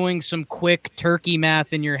you're doing some quick turkey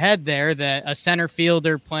math in your head there, that a center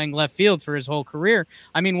fielder playing left field for his whole career,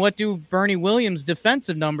 I mean, what do Bernie Williams'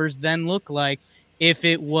 defensive numbers then look like if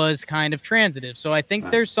it was kind of transitive? So I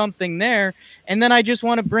think there's something there. And then I just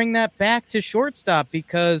want to bring that back to shortstop,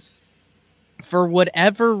 because for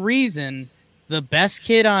whatever reason, the best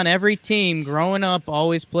kid on every team growing up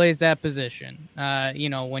always plays that position.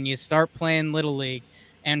 When you start playing Little League,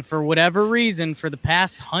 and for whatever reason, for the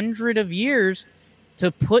past 100 of years,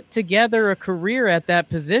 to put together a career at that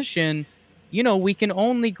position, we can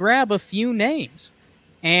only grab a few names.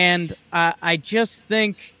 And I just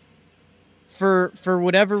think for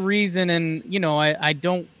whatever reason, and, I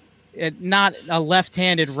don't, not a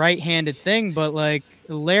left-handed, right-handed thing, but like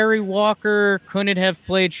Larry Walker couldn't have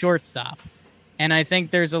played shortstop. And I think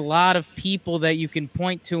there's a lot of people that you can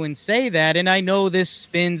point to and say that. And I know this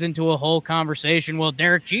spins into a whole conversation. Well,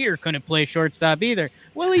 Derek Jeter couldn't play shortstop either.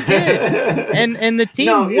 Well, he did. and the team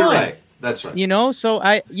won. You're right. That's right. So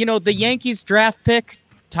the Yankees draft pick,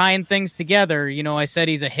 tying things together. I said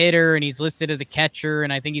he's a hitter and he's listed as a catcher,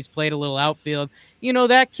 and I think he's played a little outfield.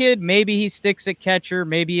 That kid, maybe he sticks at catcher,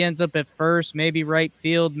 maybe he ends up at first, maybe right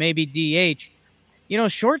field, maybe DH.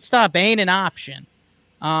 Shortstop ain't an option.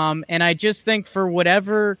 And I just think for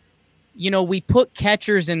whatever, we put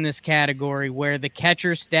catchers in this category where the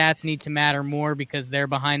catcher stats need to matter more because they're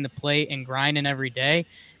behind the plate and grinding every day.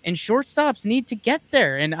 And shortstops need to get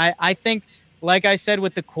there. And I think, like I said,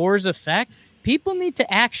 with the Coors effect, people need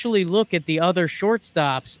to actually look at the other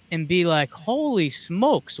shortstops and be like, holy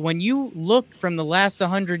smokes, when you look from the last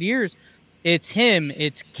 100 years, it's him,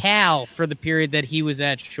 it's Cal for the period that he was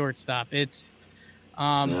at shortstop. It's,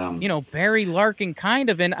 Barry Larkin kind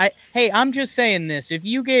of. And I'm just saying this. If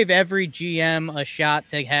you gave every GM a shot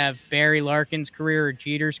to have Barry Larkin's career or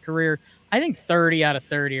Jeter's career, I think 30 out of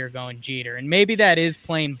 30 are going Jeter. And maybe that is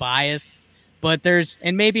plain biased, but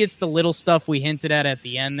maybe it's the little stuff we hinted at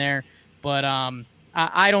the end there. But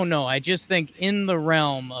I don't know. I just think in the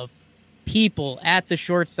realm of people at the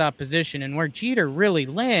shortstop position and where Jeter really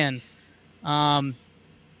lands,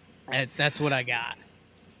 that's what I got.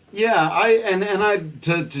 Yeah,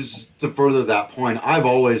 to further that point, I've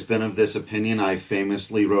always been of this opinion. I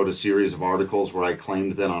famously wrote a series of articles where I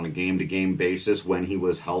claimed that on a game-to-game basis, when he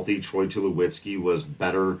was healthy, Troy Tulowitzki was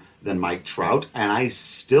better than Mike Trout, and I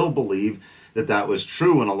still believe that was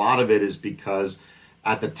true, and a lot of it is because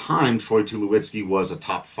at the time, Troy Tulowitzki was a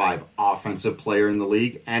top 5 offensive player in the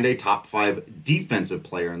league and a top 5 defensive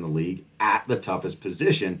player in the league at the toughest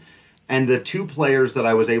position, and the two players that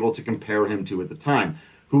I was able to compare him to at the time,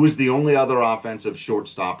 who was the only other offensive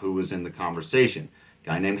shortstop who was in the conversation? A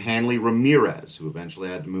guy named Hanley Ramirez, who eventually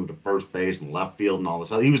had to move to first base and left field and all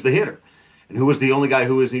this other. He was the hitter. And who was the only guy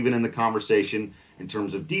who was even in the conversation in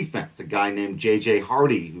terms of defense? A guy named J.J.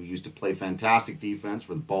 Hardy, who used to play fantastic defense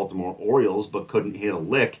for the Baltimore Orioles, but couldn't hit a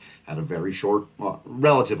lick, had a very short,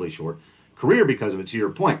 relatively short career because of it, to your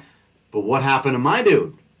point. But what happened to my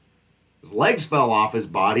dude? His legs fell off his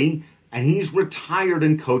body, and he's retired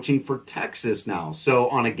and coaching for Texas now. So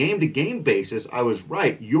on a game-to-game basis, I was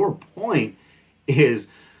right. Your point is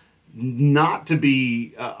not to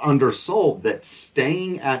be undersold, that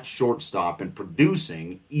staying at shortstop and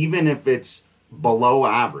producing, even if it's below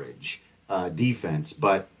average defense,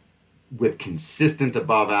 but with consistent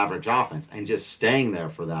above average offense and just staying there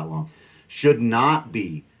for that long, should not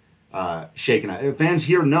be shaken out. Fans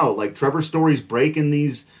here know, like, Trevor Story's breaking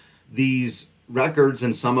these records,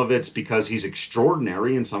 and some of it's because he's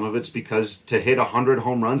extraordinary, and some of it's because to hit 100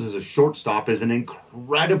 home runs as a shortstop is an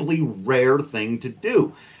incredibly rare thing to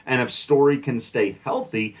do. And if Story can stay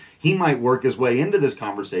healthy, he might work his way into this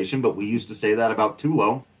conversation, but we used to say that about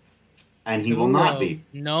Tulo, and he will not be.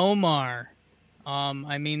 No more.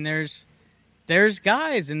 I mean, there's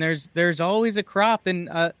guys, and there's always a crop, and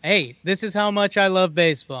hey, this is how much I love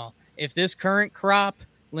baseball. If this current crop,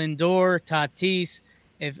 Lindor, Tatis,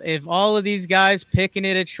 if all of these guys picking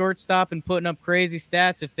it at shortstop and putting up crazy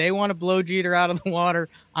stats, if they want to blow Jeter out of the water,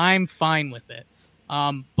 I'm fine with it.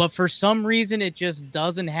 But for some reason, it just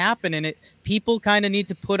doesn't happen. And people kind of need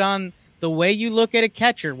to put on the way you look at a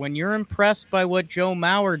catcher. When you're impressed by what Joe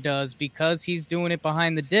Mauer does because he's doing it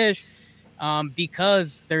behind the dish,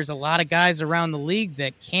 because there's a lot of guys around the league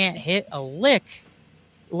that can't hit a lick.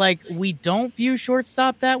 Like, we don't view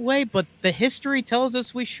shortstop that way, but the history tells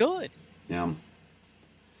us we should. Yeah.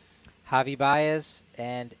 Javi Baez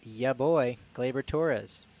and ya boy, Gleyber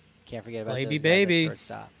Torres. Can't forget about those guys at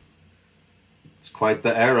shortstop. It's quite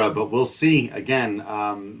the era, but we'll see. Again,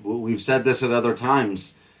 we've said this at other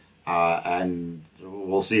times, and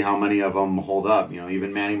we'll see how many of them hold up.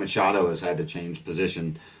 Even Manny Machado has had to change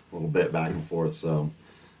position a little bit back and forth. So,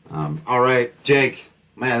 all right, Jake.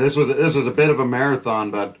 Man, this was a bit of a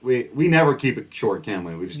marathon, but we never keep it short, can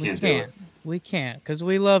we? We just can't do it. We can't, because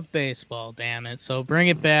we love baseball, damn it. So bring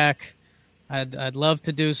it back. I'd love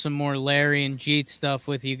to do some more Larry and Jeet stuff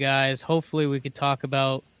with you guys. Hopefully we could talk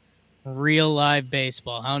about real live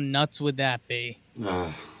baseball. How nuts would that be?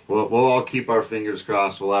 We'll all keep our fingers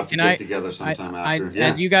crossed. We'll have to get together sometime after.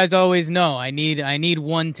 As you guys always know, I need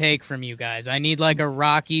one take from you guys. I need like a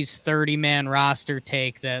Rockies 30-man roster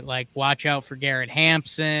take that, like, watch out for Garrett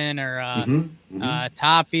Hampson or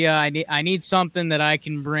Tapia. I need something that I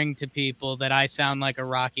can bring to people that I sound like a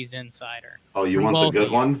Rockies insider. Oh, you want the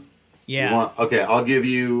good one? Yeah. Okay, I'll give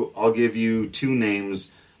you two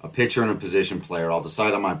names, a pitcher and a position player. I'll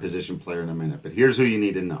decide on my position player in a minute. But here's who you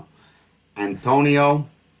need to know. Antonio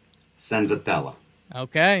Senzatella.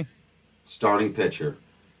 Okay. Starting pitcher.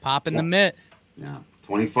 Popping the mitt. Yeah.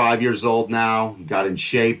 25 years old now. He got in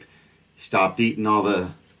shape. He stopped eating all the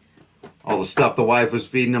stuff the wife was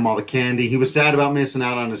feeding him, all the candy. He was sad about missing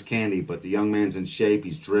out on his candy, but the young man's in shape.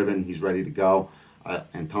 He's driven. He's ready to go.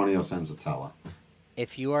 Antonio Senzatella.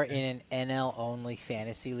 If you are in an NL-only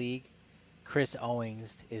fantasy league, Chris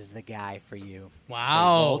Owings is the guy for you.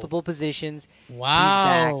 Wow. Multiple positions.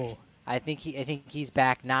 Wow. He's back. I think he's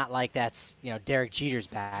back. Not like that's Derek Jeter's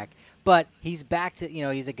back, but he's back to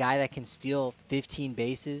he's a guy that can steal 15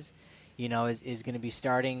 bases. Is going to be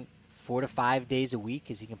starting 4 to 5 days a week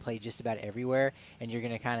because he can play just about everywhere, and you're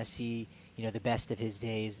going to kind of see the best of his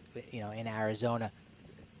days in Arizona.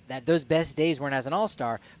 That those best days weren't as an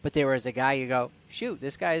all-star, but they were as a guy you go, shoot,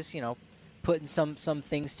 this guy's putting some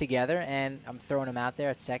things together, and I'm throwing him out there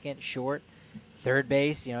at second, short, third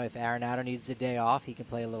base. If Arenado needs the day off, he can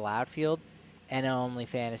play a little outfield. NL only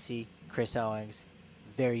fantasy, Chris Owings,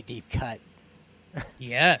 very deep cut.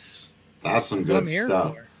 Yes, that's some good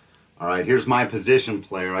stuff. All right, here's my position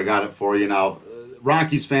player. I got it for you now.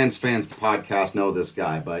 Rockies fans, the podcast know this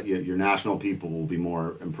guy, but your national people will be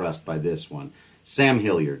more impressed by this one. Sam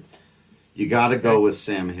Hilliard. You got to go with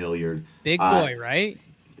Sam Hilliard. Big boy, right?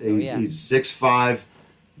 He's 6'5",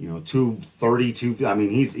 232. I mean,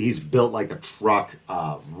 he's built like a truck.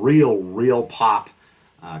 Real pop.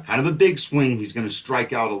 Kind of a big swing. He's going to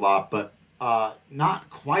strike out a lot, but not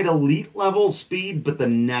quite elite level speed, but the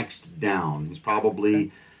next down. He's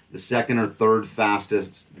probably the second or third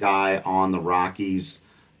fastest guy on the Rockies.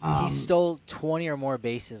 He stole 20 or more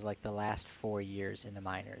bases like the last 4 years in the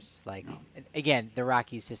minors. Again, the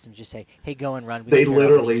Rockies systems just say, hey, go and run. They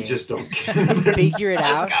literally just don't care. Figure it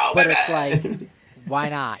out. But it's like, why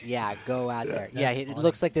not? Yeah, go out there. Yeah, it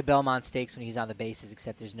looks like the Belmont Stakes when he's on the bases,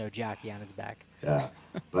 except there's no jockey on his back. Yeah,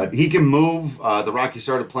 but he can move. The Rockies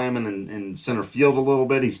started playing him in center field a little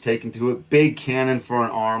bit. He's taken to it. Big cannon for an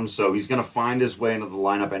arm, so he's going to find his way into the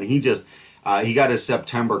lineup. And he got his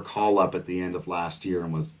September call-up at the end of last year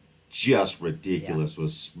and was just ridiculous.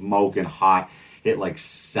 Was smoking hot. Hit like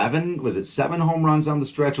 7 home runs on the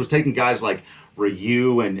stretch. Was taking guys like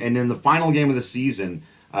Ryu and in the final game of the season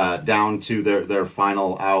down to their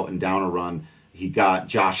final out and down a run. he got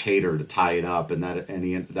Josh Hader to tie it up, and that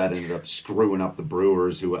ended up screwing up the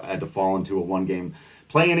Brewers, who had to fall into a one-game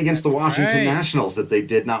playing against the Washington Nationals that they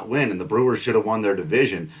did not win, and the Brewers should have won their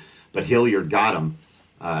division, but Hilliard got him.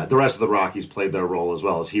 The rest of the Rockies played their role as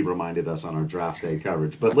well, as he reminded us on our draft day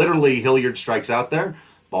coverage. But literally, Hilliard strikes out there,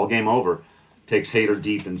 ball game over. Takes Hader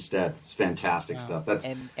deep instead. It's fantastic stuff. That's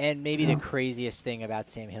and maybe the craziest thing about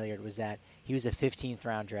Sam Hilliard was that he was a 15th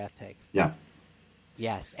round draft pick. Yeah.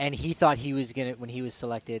 Yes, and he thought he was when he was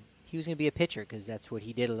selected, he was gonna be a pitcher because that's what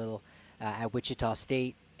he did a little at Wichita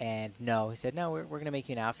State. And no, he said, no, we're going to make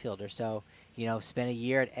you an outfielder. So, spent a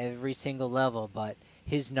year at every single level, but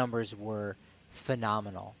his numbers were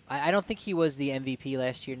phenomenal. I don't think he was the MVP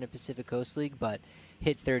last year in the Pacific Coast League, but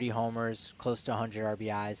hit 30 homers, close to 100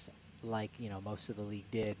 RBIs, like, most of the league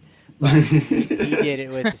did. But he did it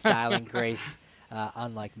with style and grace,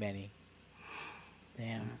 unlike many.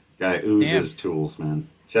 Damn. Guy oozes tools, man.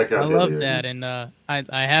 Check out. I love that, and I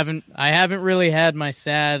haven't really had my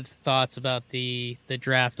sad thoughts about the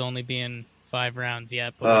draft only being 5 rounds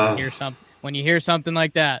yet. But when you hear something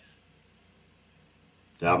like that,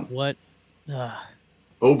 what?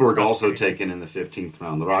 Oberg also taken in the 15th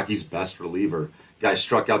round. The Rockies' best reliever. Guy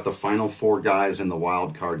struck out the final 4 guys in the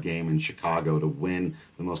wild card game in Chicago to win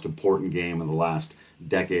the most important game of the last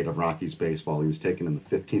decade of Rockies baseball. He was taken in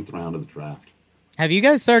the 15th round of the draft. Have you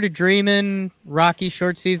guys started dreaming Rocky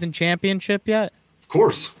short season championship yet? Of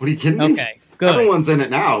course. What are you kidding me? Okay, good. Everyone's in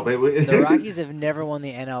it now. But the Rockies have never won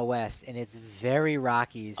the NL West, and it's very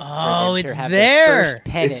Rockies for them to have there. their first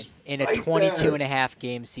pennant in a right 22.5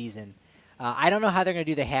 game season. I don't know how they're going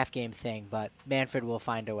to do the half game thing, but Manfred will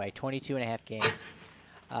find a way. 22.5 games.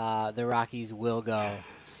 The Rockies will go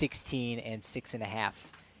 16 and 6.5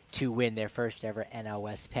 to win their first ever NL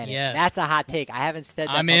West pennant. Yes. That's a hot take. I haven't said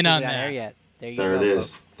that I'm in on that. air yet. There it go,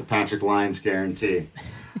 is. folks. The Patrick Lyons guarantee.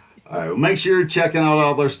 All right. Well, make sure you're checking out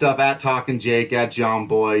all their stuff at Talking Jake, at John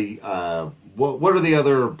Boy. What are the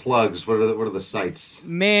other plugs? What are the sites?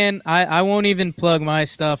 Man, I won't even plug my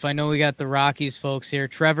stuff. I know we got the Rockies folks here.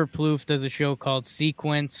 Trevor Plouffe does a show called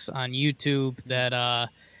Sequence on YouTube that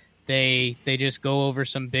they just go over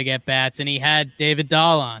some big at bats, and he had David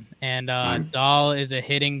Dahl on, and Dahl is a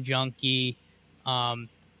hitting junkie.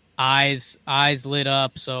 Eyes lit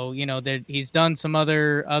up. So he's done some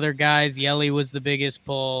other guys. Yelly was the biggest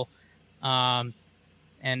pull. But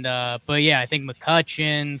yeah, I think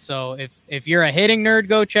McCutchen. So if you're a hitting nerd,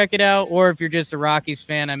 go check it out. Or if you're just a Rockies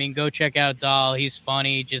fan, I mean, go check out Dahl. He's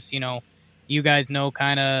funny. Just, you guys know,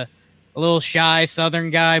 kind of a little shy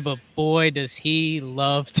Southern guy, but boy, does he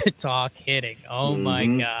love to talk hitting. Oh my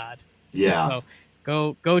God. Yeah.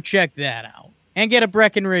 So go check that out and get a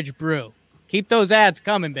Breckenridge brew. Keep those ads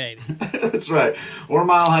coming, baby. That's right. Or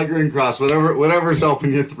Mile High Green Cross, whatever's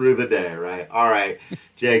helping you through the day, right? All right.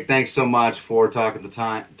 Jake, thanks so much for talking the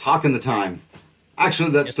time.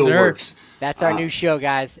 Actually, that still works. That's our new show,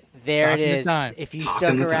 guys. There it is. If you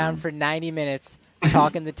stuck around for 90 minutes,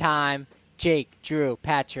 Talking the Time, Jake, Drew,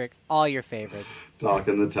 Patrick, all your favorites.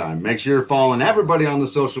 Talking the Time. Make sure you're following everybody on the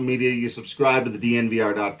social media. You subscribe to the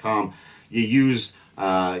DNVR.com. You use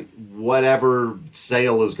whatever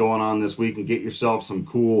sale is going on this week and get yourself some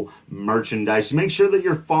cool merchandise. Make sure that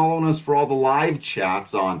you're following us for all the live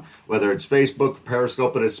chats on whether it's Facebook,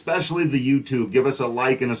 Periscope, but especially the YouTube. Give us a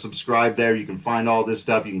like and a subscribe there. You can find all this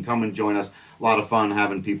stuff. You can come and join us. A lot of fun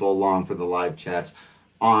having people along for the live chats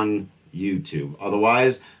on YouTube.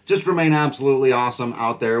 Otherwise, just remain absolutely awesome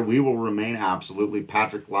out there. We will remain absolutely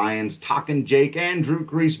Patrick Lyons, Talking Jake, and Drew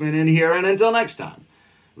Greaseman in here. And until next time,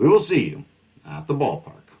 we will see you at the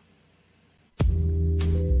ballpark.